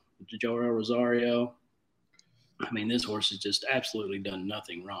on, Joel Rosario. I mean, this horse has just absolutely done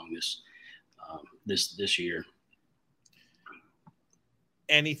nothing wrong this year.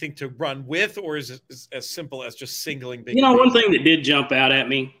 Anything to run with, or is it as simple as just singling Big? One thing that did jump out at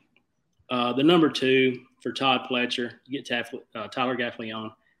me, the number 2 for Todd Pletcher, you get Tyler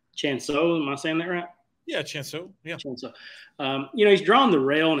Gaffleon. Chanceau, am I saying that right? Yeah, Chanceau. Yeah. Chanceau. He's drawn the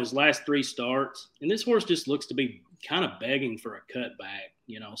rail in his last 3 starts, and this horse just looks to be kind of begging for a cutback.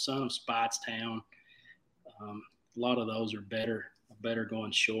 Son of Spottstown. A lot of those are better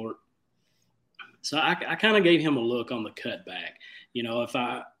going short. So I kind of gave him a look on the cutback.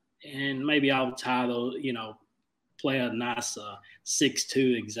 Maybe I'll tie those, play a nice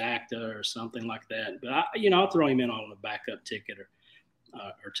 6-2 exacta or something like that. But I'll throw him in on a backup ticket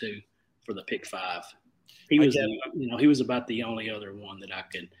or 2 for the pick 5. He was about the only other one that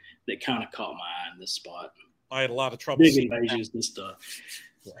kind of caught my eye in this spot. I had a lot of trouble. Big Invasion's and stuff.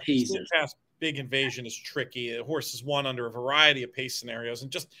 Yeah. He's Past Big Invasion is tricky. The horse is won under a variety of pace scenarios and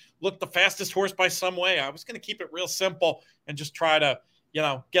just look the fastest horse by some way. I was going to keep it real simple and just try to,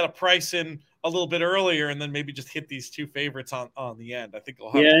 get a price in a little bit earlier and then maybe just hit these two favorites on the end. I think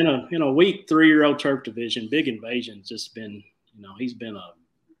it'll have in a weak 3-year-old turf division, Big Invasion's just been, he's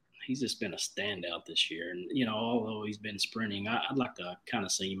just been a standout this year. And, although he's been sprinting, I'd like to kind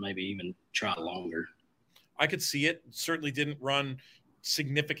of see him maybe even try longer. I could see it. Certainly didn't run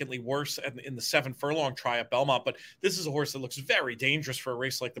significantly worse in the 7 furlong try at Belmont, but this is a horse that looks very dangerous for a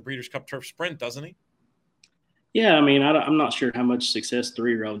race like the Breeders' Cup Turf Sprint, doesn't he? Yeah, I mean, I'm not sure how much success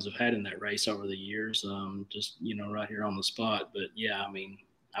 3-year-olds have had in that race over the years. Just right here on the spot, but yeah, I mean,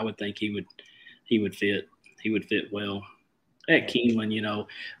 I would think he would fit well at Keeneland.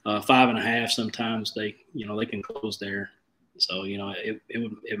 5.5. Sometimes they can close there, so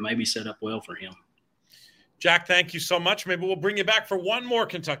it may be set up well for him. Jack, thank you so much. Maybe we'll bring you back for one more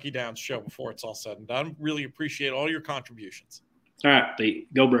Kentucky Downs show before it's all said and done. Really appreciate all your contributions. All right,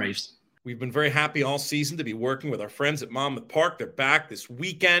 Pete. Go Braves. We've been very happy all season to be working with our friends at Monmouth Park. They're back this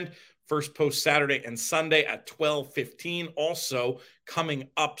weekend. First post Saturday and Sunday at 12:15. Also coming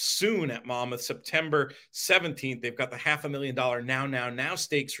up soon at Monmouth, September 17th. They've got the $500,000 Now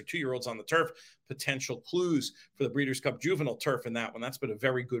stakes for 2-year-olds on the turf. Potential clues for the Breeders' Cup Juvenile Turf in that one. That's been a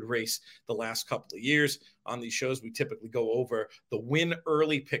very good race the last couple of years. On these shows, we typically go over the win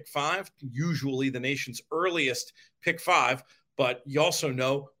early pick 5, usually the nation's earliest pick 5. But you also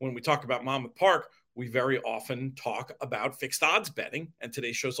know when we talk about Monmouth Park, we very often talk about fixed odds betting. And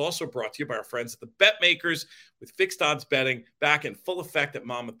today's show is also brought to you by our friends at the Bet Makers with fixed odds betting back in full effect at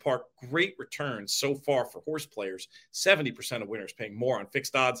Monmouth Park. Great returns so far for horse players. 70% of winners paying more on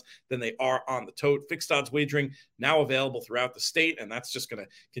fixed odds than they are on the tote. Fixed odds wagering now available throughout the state. And that's just going to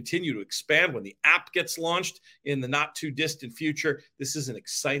continue to expand when the app gets launched in the not too distant future. This is an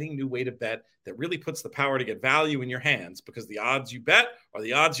exciting new way to bet that really puts the power to get value in your hands, because the odds you bet are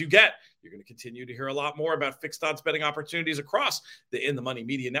the odds you get. You're going to continue to hear a lot more about fixed odds betting opportunities across the In the Money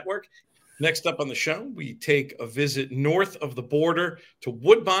Media Network. Next up on the show, we take a visit north of the border to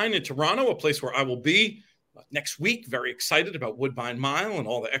Woodbine in Toronto, a place where I will be next week. Very excited about Woodbine Mile and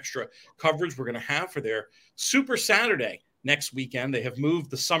all the extra coverage we're going to have for their Super Saturday next weekend. They have moved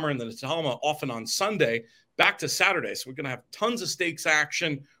the Summer and the Natalma often on Sunday back to Saturday. So we're going to have tons of stakes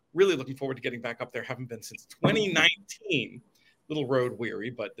action. Really looking forward to getting back up there. Haven't been since 2019. Little road weary,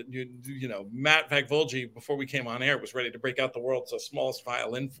 but Matt Vagvolji, before we came on air, was ready to break out the world's smallest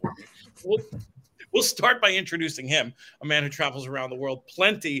violin for me. We'll start by introducing him, a man who travels around the world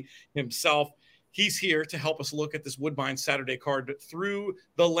plenty himself. He's here to help us look at this Woodbine Saturday card through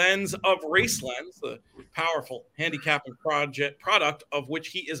the lens of Race Lens, the powerful handicapping product of which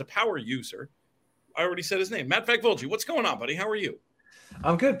he is a power user. I already said his name, Matt Vagvolji. What's going on, buddy? How are you?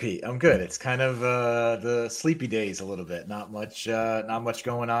 I'm good, Pete. I'm good. It's kind of the sleepy days a little bit. Not much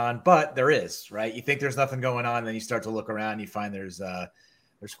going on, but there is, right? You think there's nothing going on, then you start to look around, you find there's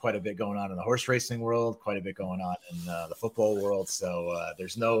quite a bit going on in the horse racing world, quite a bit going on in the football world. So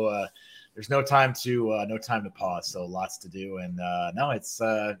there's no time to pause. So lots to do, and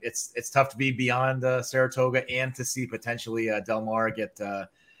it's tough to be beyond Saratoga and to see potentially Del Mar get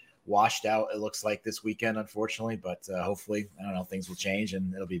washed out, it looks like, this weekend, unfortunately, but hopefully, I don't know, things will change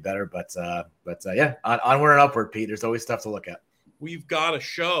and it'll be better. But yeah, onward and upward, Pete. There's always stuff to look at. We've got a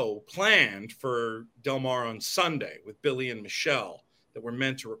show planned for Del Mar on Sunday with Billy and Michelle that we're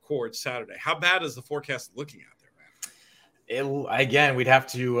meant to record Saturday. How bad is the forecast looking out there, man? Again, we'd have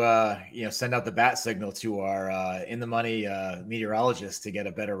to send out the bat signal to our In the Money meteorologist to get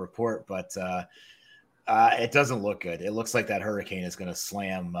a better report, but it doesn't look good. It looks like that hurricane is going to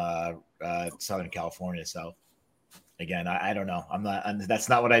slam Southern California. So again, I don't know. That's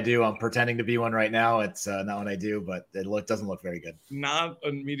not what I do. I'm pretending to be one right now. It's not what I do, but it doesn't look very good. Not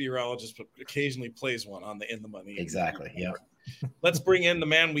a meteorologist, but occasionally plays one on the In the Money. Exactly. Yeah. Let's bring in the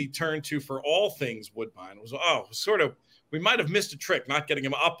man we turn to for all things Woodbine. We might have missed a trick not getting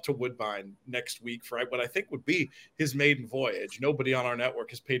him up to Woodbine next week for what I think would be his maiden voyage. Nobody on our network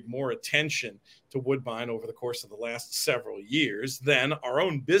has paid more attention to Woodbine over the course of the last several years than our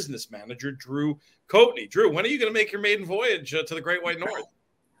own business manager, Drew Coatney. Drew, when are you going to make your maiden voyage to the Great White North?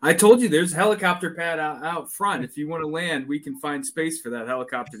 I told you there's a helicopter pad out front. If you want to land, we can find space for that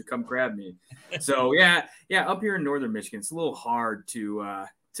helicopter to come grab me. So yeah, up here in northern Michigan, it's a little hard to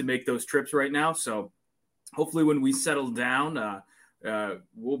make those trips right now. So hopefully when we settle down,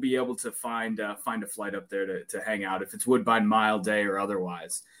 we'll be able to find a flight up there to hang out, if it's Woodbine Mile Day or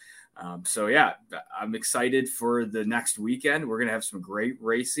otherwise. So yeah, I'm excited for the next weekend. We're going to have some great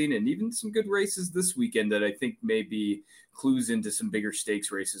racing and even some good races this weekend that I think may be clues into some bigger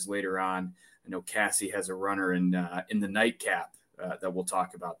stakes races later on. I know Cassie has a runner in the nightcap that we'll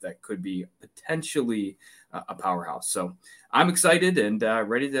talk about that could be potentially a powerhouse. So I'm excited and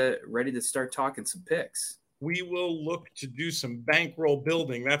ready to start talking some picks. We will look to do some bankroll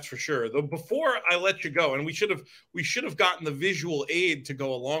building, that's for sure. Though before I let you go, and we should have gotten the visual aid to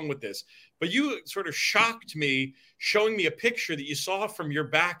go along with this, but you sort of shocked me showing me a picture that you saw from your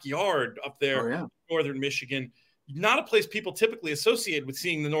backyard up there, in northern Michigan. Not a place people typically associate with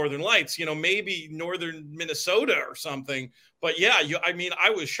seeing the northern lights, maybe northern Minnesota or something. But yeah, I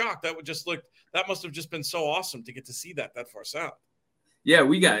was shocked. That must have just been so awesome to get to see that far south. Yeah,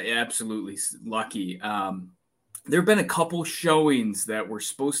 we got absolutely lucky. There have been a couple showings that were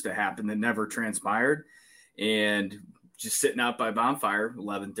supposed to happen that never transpired, and just sitting out by bonfire,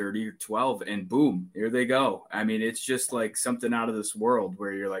 11:30 or 12, and boom, here they go. I mean, it's just like something out of this world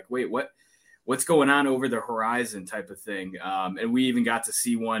where you're like, wait, what's going on over the horizon type of thing. And we even got to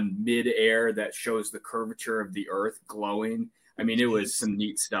see one mid-air that shows the curvature of the earth glowing. I mean, it was some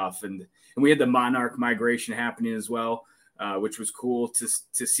neat stuff. And we had the monarch migration happening as well. Which was cool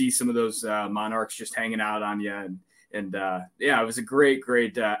to see some of those monarchs just hanging out on you. And it was a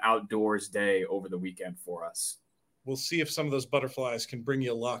great outdoors day over the weekend for us. We'll see if some of those butterflies can bring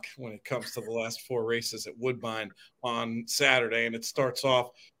you luck when it comes to the last 4 races at Woodbine on Saturday. And it starts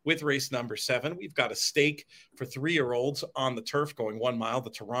off with race number 7. We've got a stake for 3-year-olds on the turf going 1 mile, the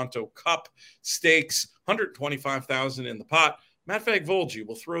Toronto Cup Stakes, $125,000 in the pot. Matt Fagvolgi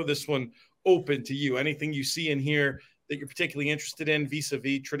will throw this one open to you. Anything you see in here that you're particularly interested in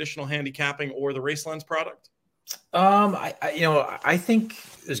vis-a-vis traditional handicapping or the Race Lens product? I think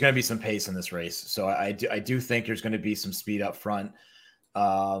there's going to be some pace in this race. So I do think there's going to be some speed up front.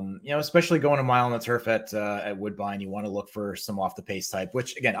 Especially going a mile on the turf at Woodbine, you want to look for some off the pace type,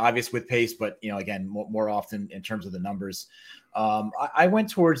 which again, obvious with pace, but again, more often in terms of the numbers. I went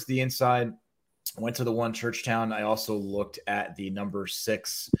towards the inside, went to the 1 Churchtown. I also looked at the number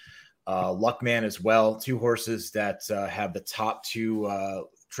 6 Luckman as well. 2 horses that have the top 2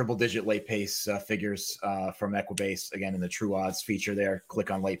 triple-digit late pace figures from Equibase. Again, in the True Odds feature there,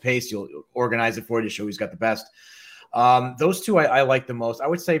 click on late pace. You'll organize it for you to show who's got the best. Those 2 I like the most. I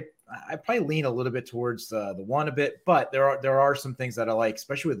would say I probably lean a little bit towards the 1 a bit, but there are some things that I like,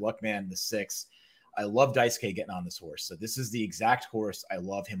 especially with Luckman, the 6. I love Dice K getting on this horse. So this is the exact horse I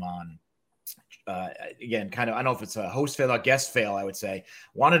love him on. Again, kind of, I don't know if it's a host fail or guest fail, I would say.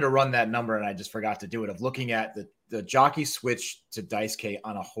 Wanted to run that number and I just forgot to do it, of looking at the jockey switch to Dice K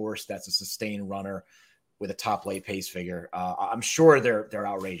on a horse that's a sustained runner with a top late pace figure. I'm sure they're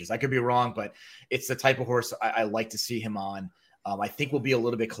outrageous. I could be wrong, but it's the type of horse I like to see him on. I think we'll be a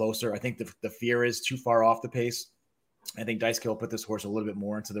little bit closer. I think the fear is too far off the pace. I think Dice K will put this horse a little bit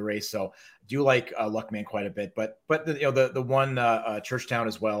more into the race. So I do like Luckman quite a bit, but the 1 Churchtown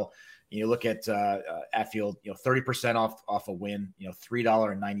as well. You look at Atfield, 30% off a win,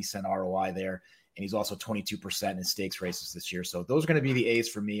 $3.90 ROI there. And he's also 22% in stakes races this year. So those are going to be the A's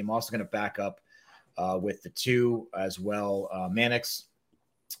for me. I'm also going to back up with the 2 as well. Mannix,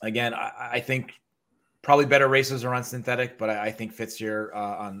 again, I think probably better races are on synthetic, but I think fits here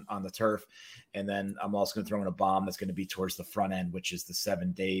on the turf. And then I'm also going to throw in a bomb that's going to be towards the front end, which is the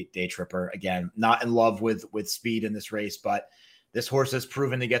 7 Day Tripper. Again, not in love with speed in this race, but this horse has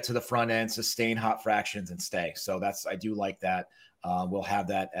proven to get to the front end, sustain hot fractions, and stay. So I do like that. We'll have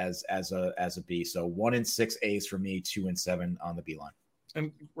that as a B. So 1 and 6 A's for me, 2 and 7 on the B line.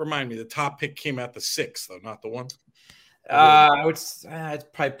 And remind me, the top pick came at the 6, though, not the 1. I'd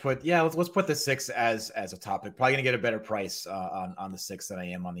probably put let's put the 6 as a topic. Probably gonna get a better price on the 6 than I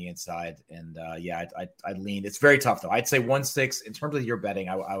am on the inside. And I'd lean. It's very tough though. I'd say 1-6 in terms of your betting.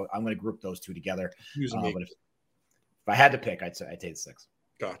 I'm going to group those 2 together. But if I had to pick, I'd take the 6.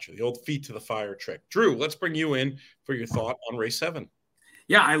 Gotcha. The old feet to the fire trick. Drew, let's bring you in for your thought on race 7.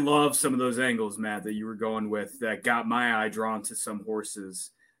 Yeah, I love some of those angles, Matt, that you were going with that got my eye drawn to some horses.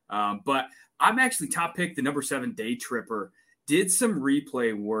 But I'm actually top pick the number 7 Day Tripper. Did some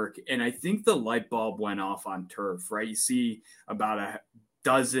replay work, and I think the light bulb went off on turf, right? You see about a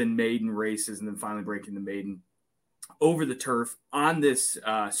dozen maiden races and then finally breaking the maiden over the turf on this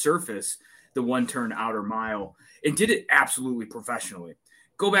surface, the 1-turn outer mile, and did it absolutely professionally.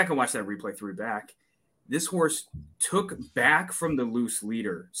 Go back and watch that replay through back. this horse took back from the loose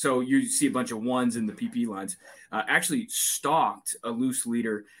leader. So you see a bunch of ones in the PP lines, actually stalked a loose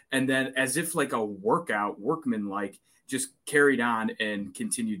leader. And then as if like a workman-like, just carried on and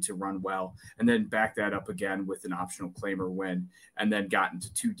continued to run well, and then back that up again with an optional claimer win, and then got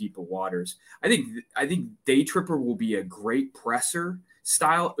into too deep of waters. I think Day Tripper will be a great presser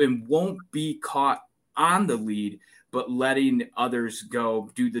style and won't be caught on the lead, but letting others go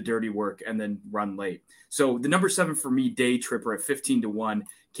do the dirty work and then run late. So the number 7 for me, Day Tripper at 15-1,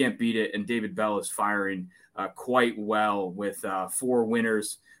 can't beat it. And David Bell is firing quite well with 4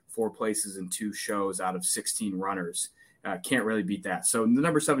 winners, 4 places, and 2 shows out of 16 runners. Can't really beat that. So the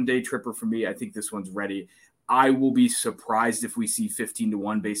number 7 Day Tripper for me, I think this one's ready. I will be surprised if we see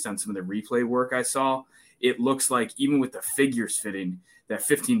 15-1 based on some of the replay work I saw. It looks like even with the figures fitting, that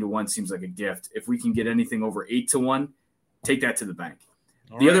 15-1 seems like a gift. If we can get anything over 8-1, take that to the bank.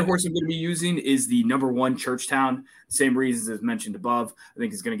 The other horse I'm going to be using is the number 1 Churchtown. Same reasons as mentioned above. I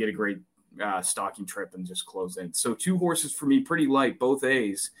think it's going to get a great stalking trip and just close in. So 2 horses for me, pretty light, both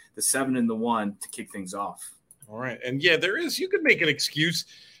A's, the 7 and the 1 to kick things off. All right. And yeah, you could make an excuse.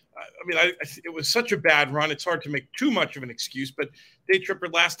 I mean, it was such a bad run. It's hard to make too much of an excuse, but Day Tripper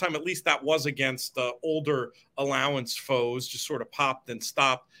last time, at least that was against older allowance foes, just sort of popped and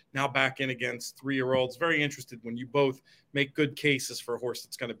stopped. Now back in against 3-year-olds. Very interested when you both make good cases for a horse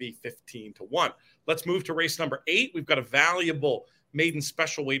that's going to be 15-1. Let's move to race number 8. We've got a valuable maiden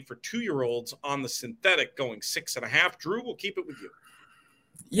special weight for 2-year-olds on the synthetic going 6.5. Drew, we'll keep it with you.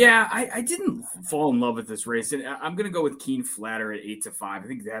 Yeah, I didn't fall in love with this race, and I'm going to go with Keen Flatter at 8-5. I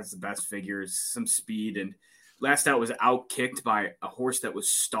think that has the best figures, some speed, and last out was outkicked by a horse that was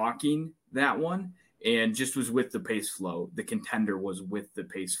stalking that one and just was with the pace flow. The contender was with the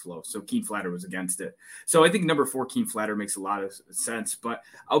pace flow, so Keen Flatter was against it. So I think number 4 Keen Flatter makes a lot of sense, but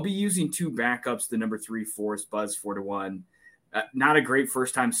I'll be using 2 backups. The number 3 Forest Buzz 4-1. Not a great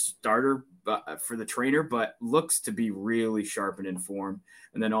first-time starter for the trainer, but looks to be really sharp and in form.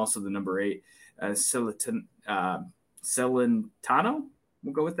 And then also the number 8, Celentano.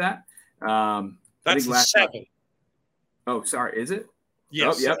 We'll go with that. That's the 7. Oh, sorry. Is it?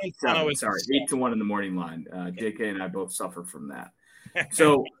 Yes. Oh, yep. 7. Sorry. 8-1 in the morning line. JK and I both suffer from that.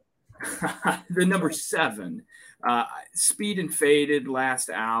 So the number 7, speed and faded last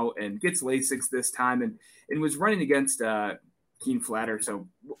out and gets Lasix this time and was running against Keen Flatter. So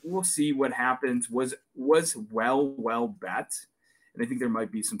we'll see what happens. Was well bet. And I think there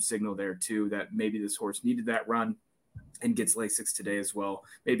might be some signal there too that maybe this horse needed that run and gets Lasix today as well.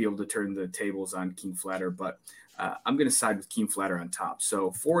 Maybe able to turn the tables on Keen Flatter, but I'm going to side with Keen Flatter on top.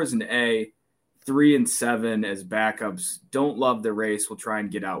 So 4 is an A, 3 and 7 as backups. Don't love the race. We'll try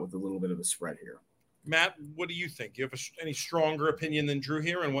and get out with a little bit of a spread here. Matt, what do you think? Do you have any stronger opinion than Drew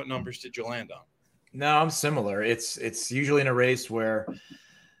here? And what numbers did you land on? No, I'm similar. It's usually in a race where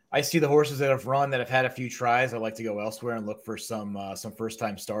I see the horses that have run that have had a few tries. I like to go elsewhere and look for some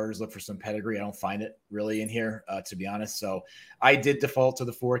first-time starters, look for some pedigree. I don't find it really in here, to be honest. So I did default to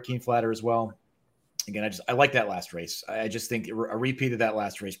the 4 Keen Flatter as well. Again, I like that last race. I just think a repeat of that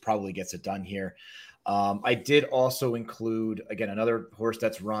last race probably gets it done here. I did also include, again, another horse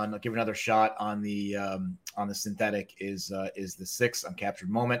that's run. I'll give another shot on the synthetic is the 6 Uncaptured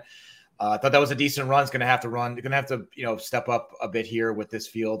Moment. I thought that was a decent run. It's going to have to run. You're going to have to, step up a bit here with this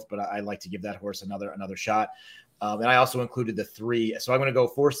field, but I like to give that horse another shot. And I also included the 3. So I'm going to go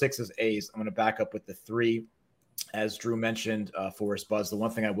 4, 6 as A's. I'm going to back up with the 3, as Drew mentioned, Forest Buzz. The one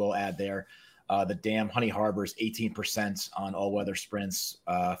thing I will add there, the Dam Honey Harbor's 18% on all-weather sprints,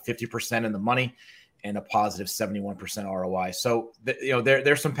 50% in the money, and a positive 71% ROI. So,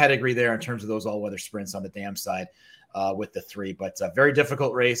 there's some pedigree there in terms of those all-weather sprints on the Dam side. With the 3, but a very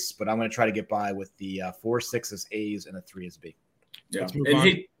difficult race, but I'm going to try to get by with the 4, 6 as A's and a 3 as B. Yeah. And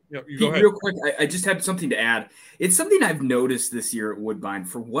hey, real quick, I just have something to add. It's something I've noticed this year at Woodbine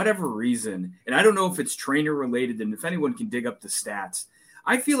for whatever reason, and I don't know if it's trainer related, and if anyone can dig up the stats.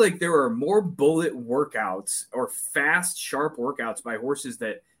 I feel like there are more bullet workouts or fast, sharp workouts by horses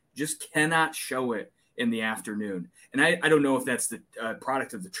that just cannot show it in the afternoon. And I don't know if that's the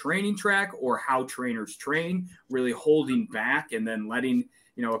product of the training track or how trainers train, really holding back and then letting,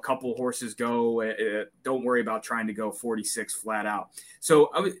 a couple horses go. Don't worry about trying to go 46 flat out. So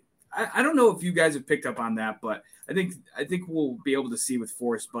I don't know if you guys have picked up on that, but I think we'll be able to see with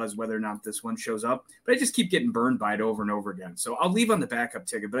Forest Buzz whether or not this one shows up. But I just keep getting burned by it over and over again. So I'll leave on the backup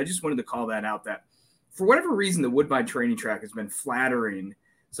ticket, but I just wanted to call that out that for whatever reason, the Woodbine training track has been flattering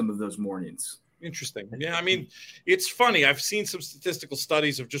some of those mornings. Interesting. Yeah, I mean, it's funny. I've seen some statistical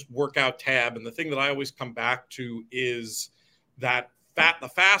studies of just workout tab, and the thing that I always come back to is that the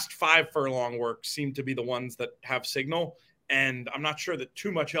fast 5 furlong work seem to be the ones that have signal. And I'm not sure that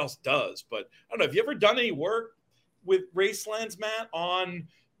too much else does, but I don't know. Have you ever done any work with Racelands, Matt, on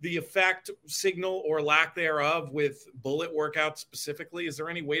the effect, signal, or lack thereof with bullet workouts specifically? Is there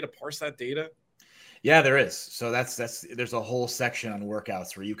any way to parse that data? Yeah, there is. So there's a whole section on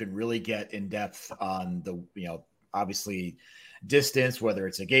workouts where you can really get in depth on the, obviously distance, whether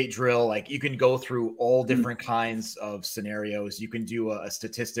it's a gate drill, like you can go through all different kinds of scenarios. You can do a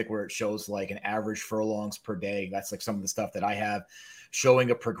statistic where it shows like an average furlongs per day. That's like some of the stuff that I have, showing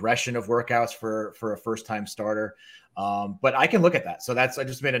a progression of workouts for a first time starter. But I can look at that. So I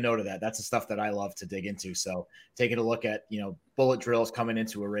just made a note of that. That's the stuff that I love to dig into. So taking a look at, bullet drills coming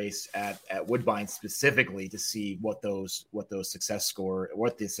into a race at Woodbine specifically to see what the success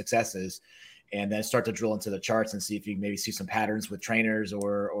is, and then start to drill into the charts and see if you can maybe see some patterns with trainers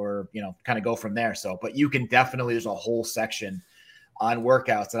or kind of go from there. So, but you can definitely, there's a whole section on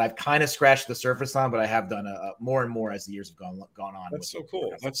workouts that I've kind of scratched the surface on, but I have done more and more as the years have gone on. That's so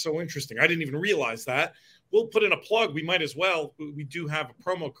cool. That's so interesting. I didn't even realize that. We'll put in a plug. We might as well. We do have a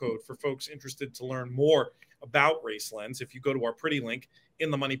promo code for folks interested to learn more about Racelens. If you go to our pretty link,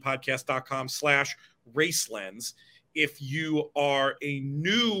 inthemoneypodcast.com/Racelens, if you are a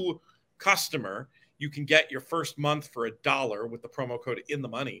new customer, you can get your first month for $1 with the promo code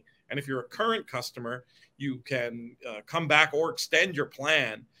INTHEMONEY. And if you're a current customer, you can come back or extend your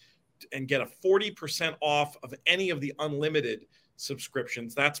plan and get a 40% off of any of the unlimited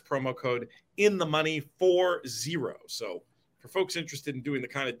subscriptions. That's promo code INTHEMONEY40. So for folks interested in doing the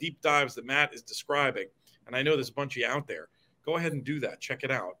kind of deep dives that Matt is describing, and I know there's a bunch of you out there, go ahead and do that. Check it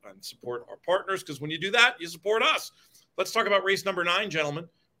out and support our partners, because when you do that, you support us. Let's talk about race number 9, gentlemen.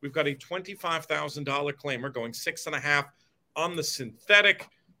 We've got a $25,000 claimer going 6.5 on the synthetic.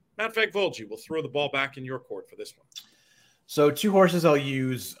 Matt Fagvolgi, we'll throw the ball back in your court for this one. So 2 horses I'll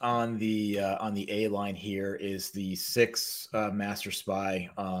use on the A line here is the 6 Master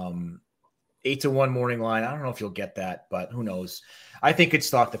Spy, 8-1 morning line. I don't know if you'll get that, but who knows? I think it's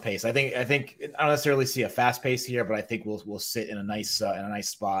stalk the pace. I think I don't necessarily see a fast pace here, but I think we'll sit in a nice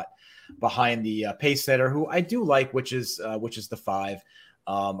spot behind the pace setter, who I do like, which is the 5.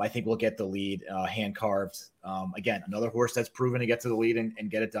 I think we'll get the lead, hand carved. Again, another horse that's proven to get to the lead and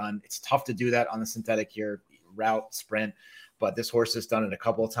get it done. It's tough to do that on the synthetic here, route, sprint, but this horse has done it a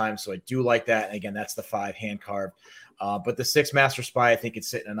couple of times. So I do like that. And again, that's the 5, hand carved. But the 6 Master Spy, I think it's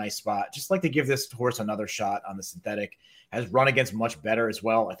sitting in a nice spot. Just like to give this horse another shot on the synthetic. Has run against much better as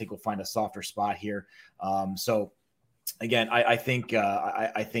well. I think we'll find a softer spot here. So again, I think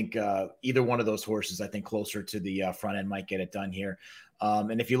either one of those horses, I think closer to the front end, might get it done here.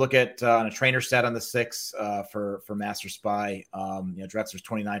 And if you look at on a trainer set on the 6 for Master Spy, Drexler's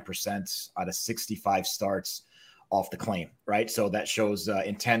 29% out of 65 starts off the claim, right? So that shows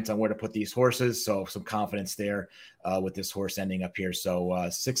intent on where to put these horses. So some confidence there with this horse ending up here. So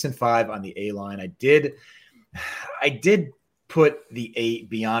 6 and 5 on the A line. I did put the 8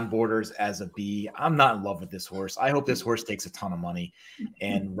 Beyond Borders as a B. I'm not in love with this horse. I hope this horse takes a ton of money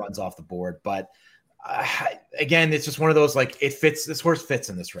and runs off the board. But again, it's just one of those, like, it fits. This horse fits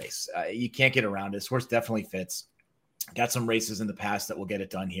in this race. You can't get around it. This horse definitely fits. Got some races in the past that will get it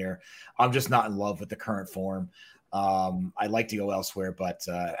done here. I'm just not in love with the current form. I'd like to go elsewhere, but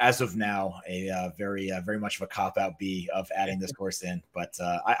as of now, a very much of a cop-out B of adding this horse in. But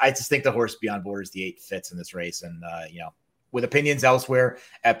I just think the horse Beyond Borders, the 8, fits in this race. And, with opinions elsewhere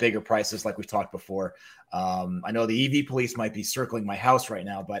at bigger prices, like we've talked before. I know the EV police might be circling my house right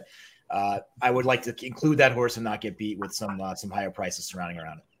now, but I would like to include that horse and not get beat with some higher prices surrounding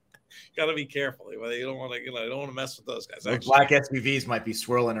around it. Got to be careful. You don't want to, don't want to mess with those guys. Those black SUVs might be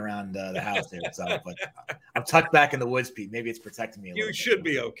swirling around the house there. So, but I'm tucked back in the woods, Pete. Maybe it's protecting me. You should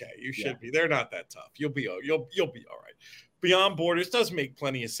be okay. You should be. They're not that tough. You'll be all right. Beyond Borders does make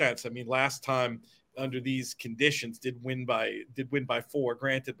plenty of sense. I mean, last time under these conditions did win by 4,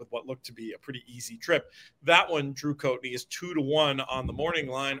 granted with what looked to be a pretty easy trip. That one, Drew Coatney, is 2-1 on the morning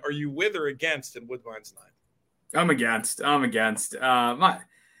line. Are you with or against in Woodbine's 9? I'm against.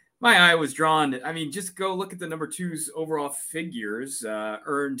 My eye was drawn. I mean, just go look at the number 2's overall figures.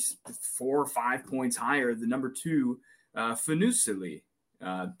 Earned 4 or 5 points higher. The number 2, Fanusili,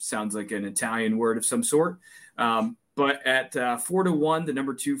 sounds like an Italian word of some sort. But at 4-1, the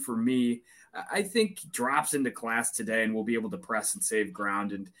number 2 for me, I think drops into class today and will be able to press and save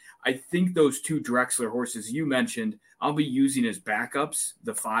ground. And I think those 2 Drexler horses you mentioned, I'll be using as backups,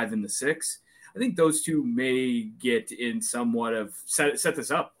 the 5 and the 6. I think those 2 may get in somewhat of set this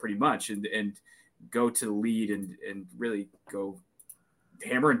up pretty much and go to the lead and really go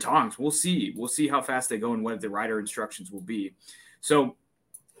hammer and tongs. We'll see how fast they go and what the rider instructions will be. So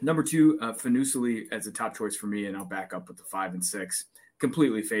number 2, Fanusili as a top choice for me, and I'll back up with the 5 and 6.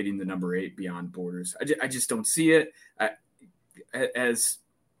 Completely fading the number 8 Beyond Borders. I just don't see it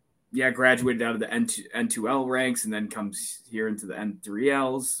graduated out of the N2L ranks and then comes here into the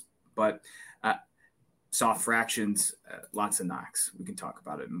N3Ls, but soft fractions, lots of knocks. We can talk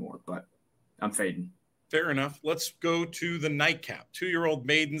about it more, but I'm fading. Fair enough. Let's go to the nightcap. 2-year-old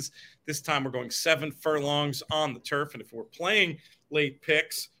maidens. This time we're going 7 furlongs on the turf. And if we're playing late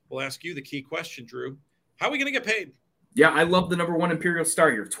picks, we'll ask you the key question, Drew. How are we going to get paid? Yeah, I love the number 1 Imperial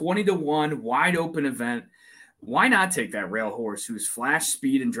Star here. 20-1, wide open event. Why not take that rail horse who's flashed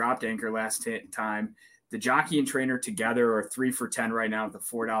speed and dropped anchor last time? The jockey and trainer together are 3 for 10 right now with a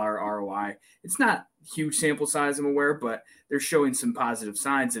 $4 ROI. It's not huge sample size, I'm aware, but they're showing some positive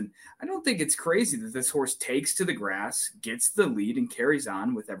signs. And I don't think it's crazy that this horse takes to the grass, gets the lead, and carries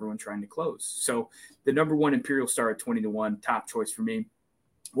on with everyone trying to close. So the number 1 Imperial Star at 20-1, top choice for me.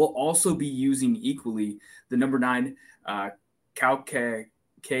 We'll also be using equally the number 9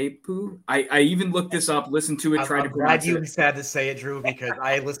 Kaukaipuu. I even looked this up, listened to it, tried to pronounce it. I'm glad you had to say it, Drew, because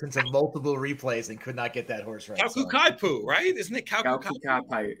I listened to multiple replays and could not get that horse right. Kaukaipuu, right? Isn't it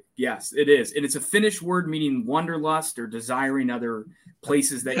Kaukaipuu? Yes, it is. And it's a Finnish word meaning wanderlust or desiring other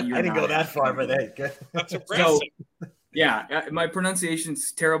places that you're I didn't go that far, but that's impressive. So, yeah, my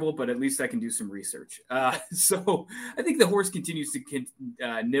pronunciation's terrible, but at least I can do some research. So I think the horse continues to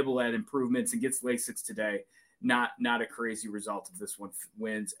nibble at improvements and gets Lasix today. Not a crazy result if this one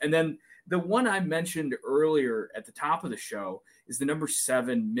wins. And then the one I mentioned earlier at the top of the show is the number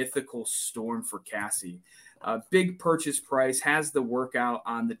 7 Mythical Storm for Cassie. Big purchase price, has the workout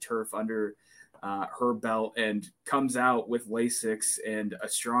on the turf under her belt, and comes out with Lasix and a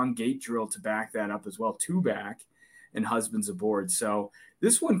strong gate drill to back that up as well. 2 back and husbands aboard. So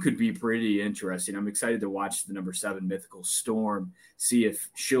this one could be pretty interesting. I'm excited to watch the number 7 Mythical Storm, see if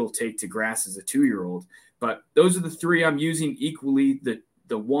she'll take to grass as a 2-year-old. But those are the 3 I'm using equally: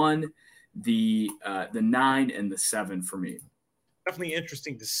 the 1, the 9, and the 7 for me. Definitely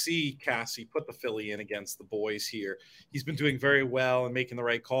interesting to see Cassie put the filly in against the boys here. He's been doing very well and making the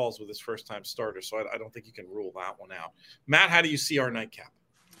right calls with his first-time starter, so I don't think you can rule that one out. Matt, how do you see our nightcap?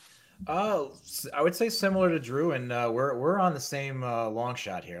 I would say similar to Drew, and we're on the same long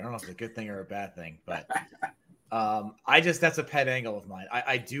shot here. I don't know if it's a good thing or a bad thing, but that's a pet angle of mine.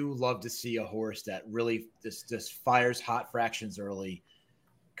 I do love to see a horse that really just fires hot fractions early,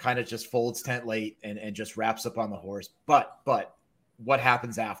 kind of just folds tent late and just wraps up on the horse. But what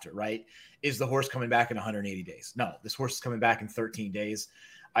happens after, right? Is the horse coming back in 180 days? No, this horse is coming back in 13 days.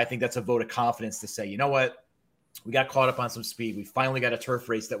 I think that's a vote of confidence to say, you know what? We got caught up on some speed. We finally got a turf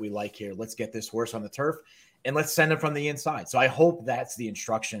race that we like here. Let's get this horse on the turf and let's send him from the inside. So I hope that's the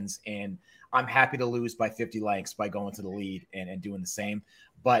instructions, and I'm happy to lose by 50 lengths by going to the lead and doing the same.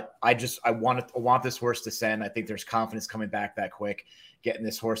 But I want this horse to send. I think there's confidence coming back that quick, getting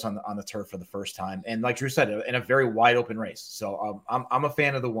this horse on the turf for the first time. And like Drew said, in a very wide open race. So I'm a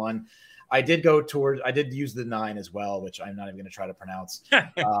fan of the 1. I did use the 9 as well, which I'm not even going to try to pronounce.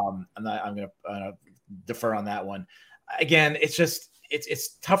 I'm going to defer on that one. Again,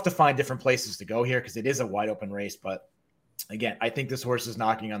 it's tough to find different places to go here because it is a wide open race. But again, I think this horse is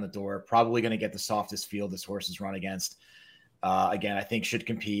knocking on the door, probably going to get the softest field this horse has run against. Again, I think should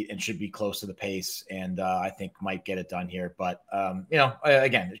compete and should be close to the pace, and I think might get it done here. But,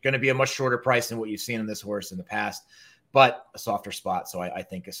 again, it's going to be a much shorter price than what you've seen in this horse in the past, but a softer spot. So I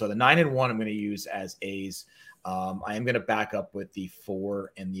think so. The 9 and 1 I'm going to use as A's. I am going to back up with the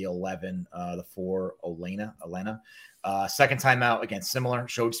 4 and the 11, the 4 Elena. Second time out, again, similar,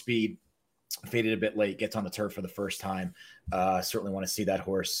 showed speed, faded a bit late, gets on the turf for the first time. Certainly want to see that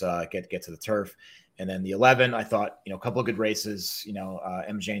horse get to the turf. And then the 11, I thought, a couple of good races,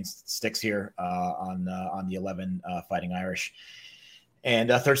 M. Jane sticks here on the 11 Fighting Irish.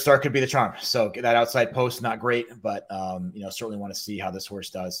 And third start could be the charm. So that outside post, not great, but, certainly want to see how this horse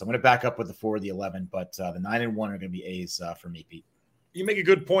does. So I'm going to back up with the 4, the 11, but the 9 and 1 are going to be A's for me, Pete. You make a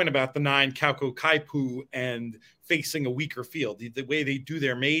good point about the 9 Kaukaipuu and facing a weaker field. The way they do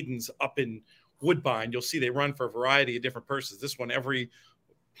their maidens up in Woodbine, you'll see they run for a variety of different purses. This one, every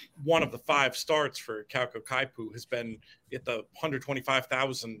one of the 5 starts for Kaukaipuu has been at the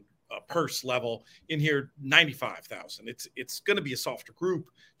 125,000 purse level. In here, 95,000. It's going to be a softer group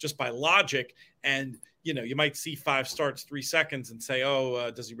just by logic. And, you might see 5 starts, 3 seconds and say,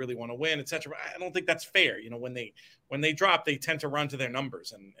 does he really want to win, etc. I don't think that's fair. When they drop, they tend to run to their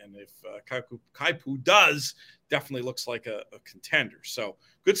numbers. And if Kaukaipuu does, definitely looks like a contender. So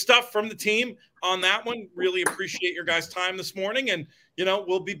good stuff from the team on that one. Really appreciate your guys' time this morning. And,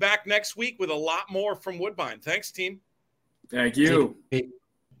 we'll be back next week with a lot more from Woodbine. Thanks, team. Thank you.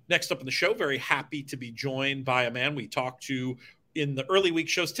 Next up in the show, very happy to be joined by a man we talked to in the early week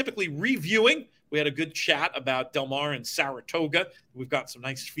shows, typically reviewing. We had a good chat about Del Mar and Saratoga. We've got some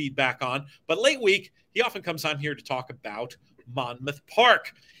nice feedback on. But late week, he often comes on here to talk about Monmouth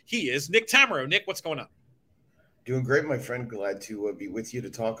Park. He is Nick Tamaro. Nick, what's going on? Doing great, my friend. Glad to be with you to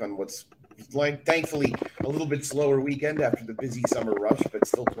talk on what's like, thankfully, a little bit slower weekend after the busy summer rush, but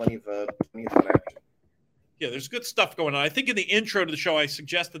still plenty of fun action. Yeah, there's good stuff going on. I think in the intro to the show, I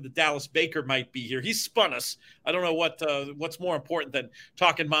suggested that Dallas Baker might be here. He spun us. I don't know what's more important than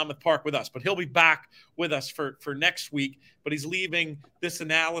talking Monmouth Park with us, but he'll be back with us for next week. But he's leaving this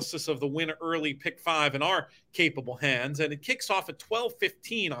analysis of the win early pick 5 in our capable hands. And it kicks off at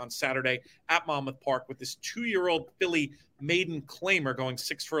 12:15 on Saturday at Monmouth Park with this 2-year-old filly maiden claimer going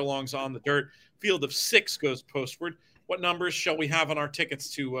 6 furlongs on the dirt. Field of 6 goes postward. What numbers shall we have on our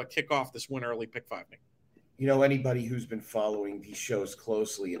tickets to kick off this win early pick 5, Nick? You know, anybody who's been following these shows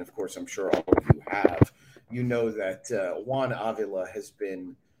closely, and of course, I'm sure all of you have, you know that Juan Avila has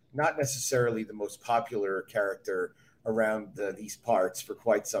been not necessarily the most popular character around these parts for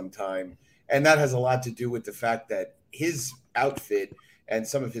quite some time. And that has a lot to do with the fact that his outfit and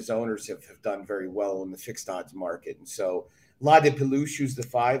some of his owners have done very well in the fixed odds market. And so La de Peluche, who's the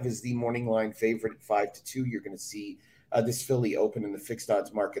 5, is the morning line favorite at 5-2. You're going to see this filly open in the fixed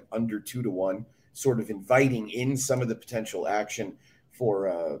odds market under 2-1. Sort of inviting in some of the potential action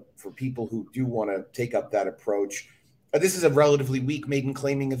for people who do want to take up that approach. This is a relatively weak maiden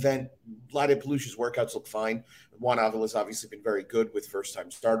claiming event. La de Peluche's workouts look fine. Juan Avila's obviously been very good with first-time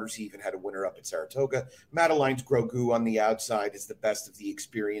starters. He even had a winner up at Saratoga. Madeline's Grogu on the outside is the best of the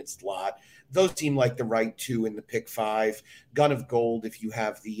experienced lot. Those seem like the right 2 in the pick 5. Gun of Gold, if you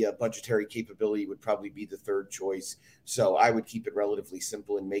have the budgetary capability, would probably be the 3rd choice. So I would keep it relatively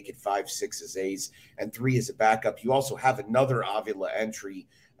simple and make it 5, 6 as A's and 3 as a backup. You also have another Avila entry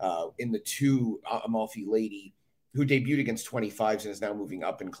in the 2, Amalfi Lady, who debuted against 25s and is now moving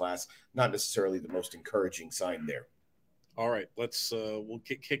up in class. Not necessarily the most encouraging sign there. All right, we'll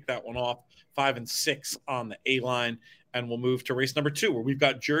kick that one off. 5 and 6 on the A line, and we'll move to race number 2, where we've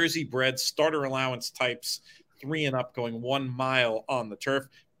got Jersey bred starter allowance types, 3 and up, going 1 mile on the turf.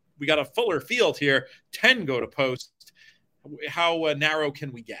 We got a fuller field here. 10 go to post. How narrow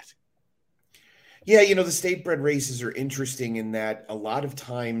can we get? Yeah, you know, the state bred races are interesting in that a lot of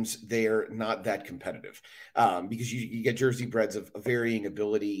times they're not that competitive because you get Jersey breds of varying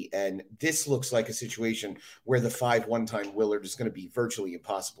ability. And this looks like a situation where the 5 one-time Willard is going to be virtually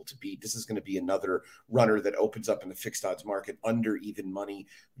impossible to beat. This is going to be another runner that opens up in the fixed odds market under even money.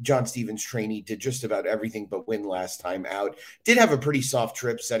 John Stevens trainee did just about everything but win last time out. Did have a pretty soft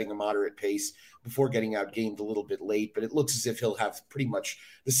trip, setting a moderate pace before getting outgained a little bit late, but it looks as if he'll have pretty much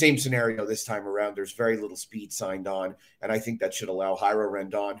the same scenario this time around. There's very little speed signed on, and I think that should allow Jairo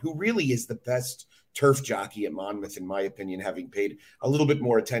Rendon, who really is the best turf jockey at Monmouth, in my opinion, having paid a little bit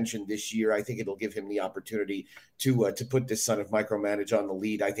more attention this year. I think it'll give him the opportunity to put this son of Micromanage on the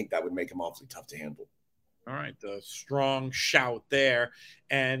lead. I think that would make him awfully tough to handle. All right, the strong shout there.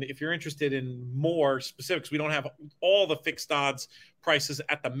 And if you're interested in more specifics, we don't have all the fixed odds prices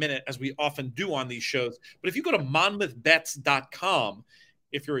at the minute, as we often do on these shows. But if you go to monmouthbets.com,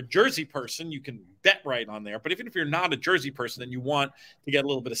 if you're a Jersey person, you can bet right on there. But even if you're not a Jersey person and you want to get a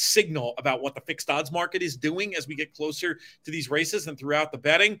little bit of signal about what the fixed odds market is doing as we get closer to these races and throughout the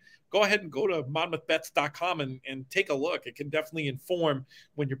betting, go ahead and go to monmouthbets.com and take a look. It can definitely inform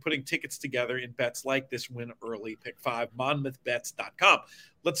when you're putting tickets together in bets like this win early pick 5, monmouthbets.com.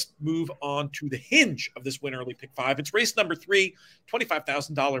 Let's move on to the hinge of this win early pick 5. It's race number 3,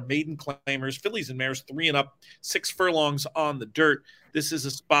 $25,000 maiden claimers, fillies and mares 3 and up, 6 furlongs on the dirt. This is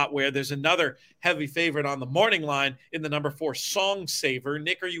a spot where there's another heavy favorite on the morning line in the number 4 Song Saver.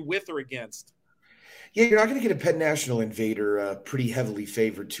 Nick, are you with or against? Yeah, you're not going to get a Penn National Invader pretty heavily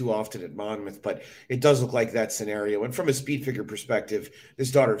favored too often at Monmouth, but it does look like that scenario. And from a speed figure perspective,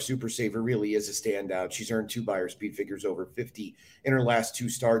 this daughter of Super Saver really is a standout. She's earned 2 Beyer speed figures over 50 in her last 2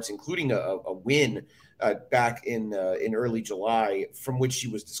 starts, including a win back in early July, from which she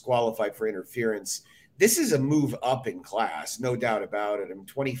was disqualified for interference. This is a move up in class, no doubt about it. I mean,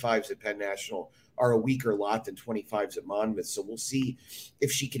 25s at Penn National are a weaker lot than 25s at Monmouth. So we'll see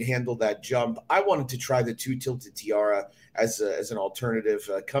if she can handle that jump. I wanted to try the 2 Tilted Tiara as an alternative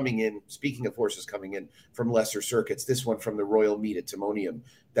coming in. Speaking of horses coming in from lesser circuits, this one from the Royal Meet at Timonium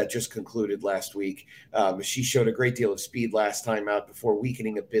that just concluded last week. She showed a great deal of speed last time out before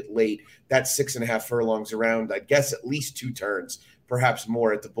weakening a bit late. That's 6.5 furlongs around, I guess, at least 2 turns. perhaps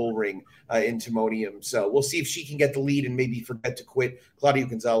more at the bull ring in Timonium. So we'll see if she can get the lead and maybe Forget to Quit. Claudio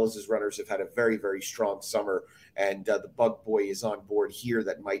Gonzalez's runners have had a very, very strong summer, and the Bug Boy is on board here.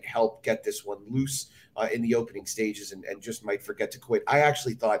 That might help get this one loose in the opening stages and just might Forget to Quit. I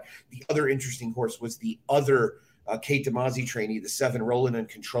actually thought the other interesting horse was the other Kate Damazzi trainee, the 7 Roland and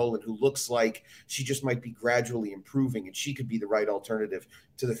Controlin, who looks like she just might be gradually improving, and she could be the right alternative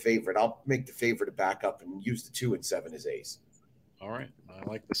to the favorite. I'll make the favorite a backup and use the 2 and 7 as ace. All right. I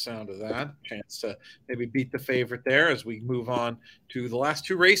like the sound of that. Chance to maybe beat the favorite there as we move on to the last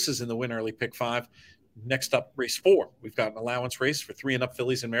 2 races in the Win Early Pick 5. Next up, race 4. We've got an allowance race for 3 and up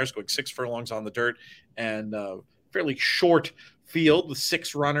fillies and mares going 6 furlongs on the dirt, and fairly short field with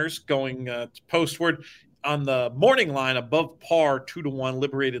 6 runners going postward. On the morning line, Above Par 2-1,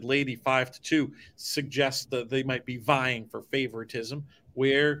 Liberated Lady 5-2 suggests that they might be vying for favoritism. What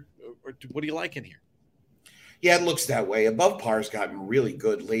do you like in here? Yeah, it looks that way. Above Par's gotten really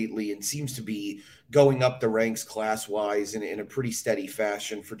good lately and seems to be going up the ranks class-wise in a pretty steady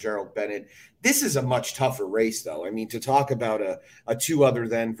fashion for Gerald Bennett. This is a much tougher race, though. I mean, to talk about a 2 other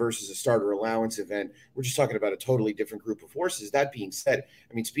than versus a starter allowance event, we're just talking about a totally different group of horses. That being said,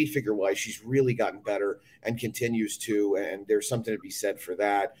 I mean, speed figure-wise, she's really gotten better and continues to, and there's something to be said for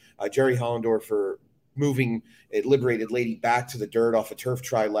that. Jerry Hollendorfer moving a Liberated Lady back to the dirt off a turf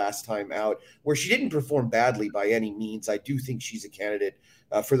try last time out, where she didn't perform badly by any means. I do think she's a candidate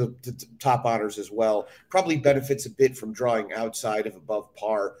for the top honors as well. Probably benefits a bit from drawing outside of Above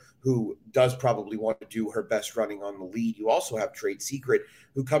Par, who does probably want to do her best running on the lead. You also have Trade Secret,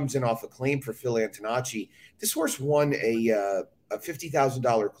 who comes in off a claim for Phil Antonacci. This horse won a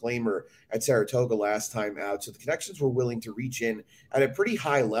 $50,000 claimer at Saratoga last time out, so the connections were willing to reach in at a pretty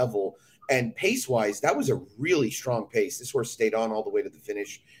high level. And pace-wise, that was a really strong pace. This horse stayed on all the way to the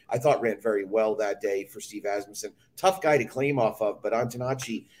finish. I thought ran very well that day for Steve Asmussen. Tough guy to claim off of, but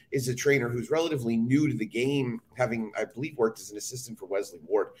Antonacci is a trainer who's relatively new to the game, having, I believe, worked as an assistant for Wesley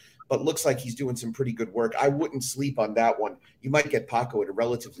Ward, but looks like he's doing some pretty good work. I wouldn't sleep on that one. You might get Paco at a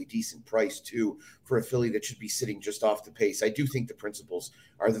relatively decent price, too, for a filly that should be sitting just off the pace. I do think the principals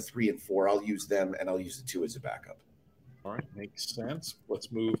are the 3 and 4. I'll use them, and I'll use the 2 as a backup. All right, makes sense.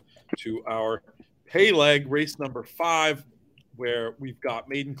 Let's move to our pay leg, race number 5, where we've got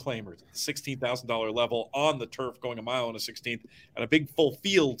maiden claimers at the $16,000 level on the turf going a mile and a 16th, and a big full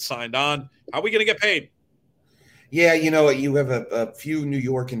field signed on. How are we going to get paid? Yeah, you know, you have a few New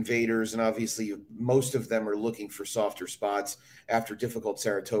York invaders, and obviously most of them are looking for softer spots after difficult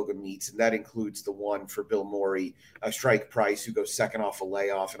Saratoga meets, and that includes the one for Bill Morey, Strike Price, who goes second off a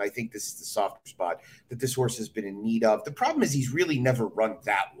layoff, and I think this is the softer spot that this horse has been in need of. The problem is he's really never run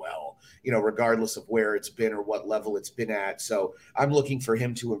that well, you know, regardless of where it's been or what level it's been at. So I'm looking for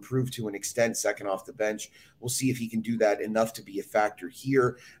him to improve to an extent second off the bench. We'll see if he can do that enough to be a factor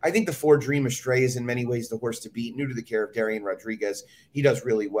here. I think the 4 Dream Astray is in many ways the horse to beat. New to the care of Darian Rodriguez. He does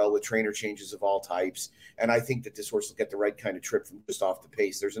really well with trainer changes of all types. And I think that this horse will get the right kind of trip from just off the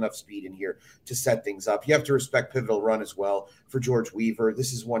pace. There's enough speed in here to set things up. You have to respect Pivotal Run as well for George Weaver.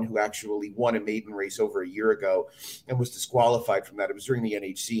 This is one who actually won a maiden race over a year ago and was disqualified from that. It was during the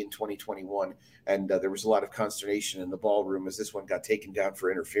NHC in 2021. And there was a lot of consternation in the ballroom as this one got taken down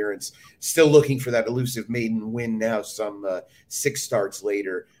for interference. Still looking for that elusive maiden win now, some 6 starts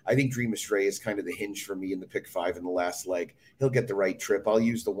later. I think Dream Astray is kind of the hinge for me in the pick 5 in the last leg. He'll get the right trip. I'll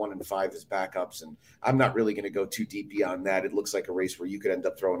use the 1 and 5 as backups, and I'm not really going to go too deep beyond that. It looks like a race where you could end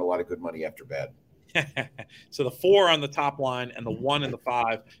up throwing a lot of good money after bad. So the 4 on the top line and the 1 and the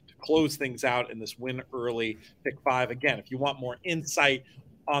 5 to close things out in this Win Early pick 5. Again, if you want more insight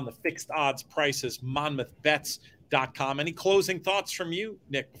on the fixed odds prices, monmouthbets.com. Any closing thoughts from you,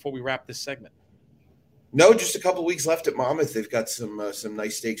 Nick, before we wrap this segment? No, just a couple of weeks left at Monmouth. They've got some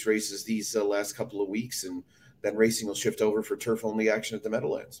nice stakes races these last couple of weeks, and then racing will shift over for turf-only action at the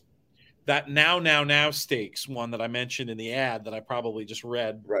Meadowlands. That now stakes one that I mentioned in the ad that I probably just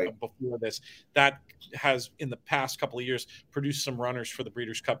read right before this, that has in the past couple of years produced some runners for the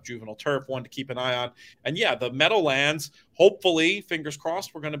Breeders' Cup Juvenile Turf, one to keep an eye on. And yeah, the Meadowlands, hopefully, fingers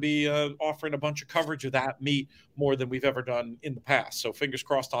crossed, we're going to be offering a bunch of coverage of that meet more than we've ever done in the past. So fingers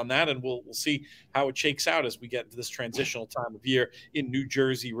crossed on that, and we'll see how it shakes out as we get into this transitional time of year in New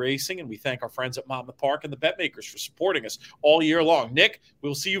Jersey racing. And we thank our friends at Monmouth Park and the Bet Makers for supporting us all year long. Nick,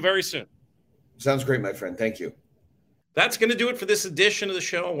 we'll see you very soon. Sounds great, my friend. Thank you. That's going to do it for this edition of the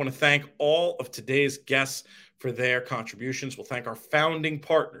show. I want to thank all of today's guests for their contributions. We'll thank our founding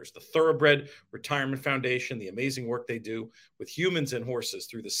partners, the Thoroughbred Retirement Foundation, the amazing work they do with humans and horses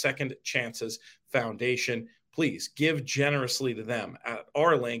through the Second Chances Foundation. please give generously to them at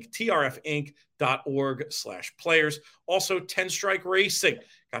our link, trfinc.org/players. Also, 10 Strike Racing.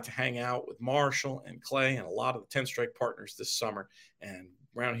 Got to hang out with Marshall and Clay and a lot of the 10 Strike partners this summer. And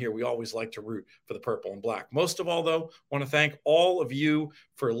around here, we always like to root for the purple and black. Most of all, though, want to thank all of you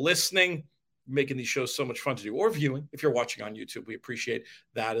for listening, making these shows so much fun to do, or viewing. If you're watching on YouTube, we appreciate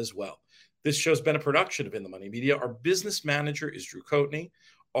that as well. This show's been a production of In the Money Media. Our business manager is Drew Coatney.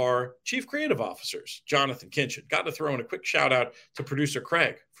 Our chief creative officers, Jonathan Kinchin. Got to throw in a quick shout out to producer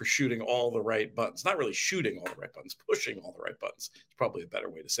Craig for shooting all the right buttons. Not really shooting all the right buttons, pushing all the right buttons. It's probably a better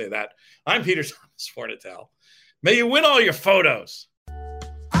way to say that. I'm Peter Thomas Fornatale. May you win all your photos.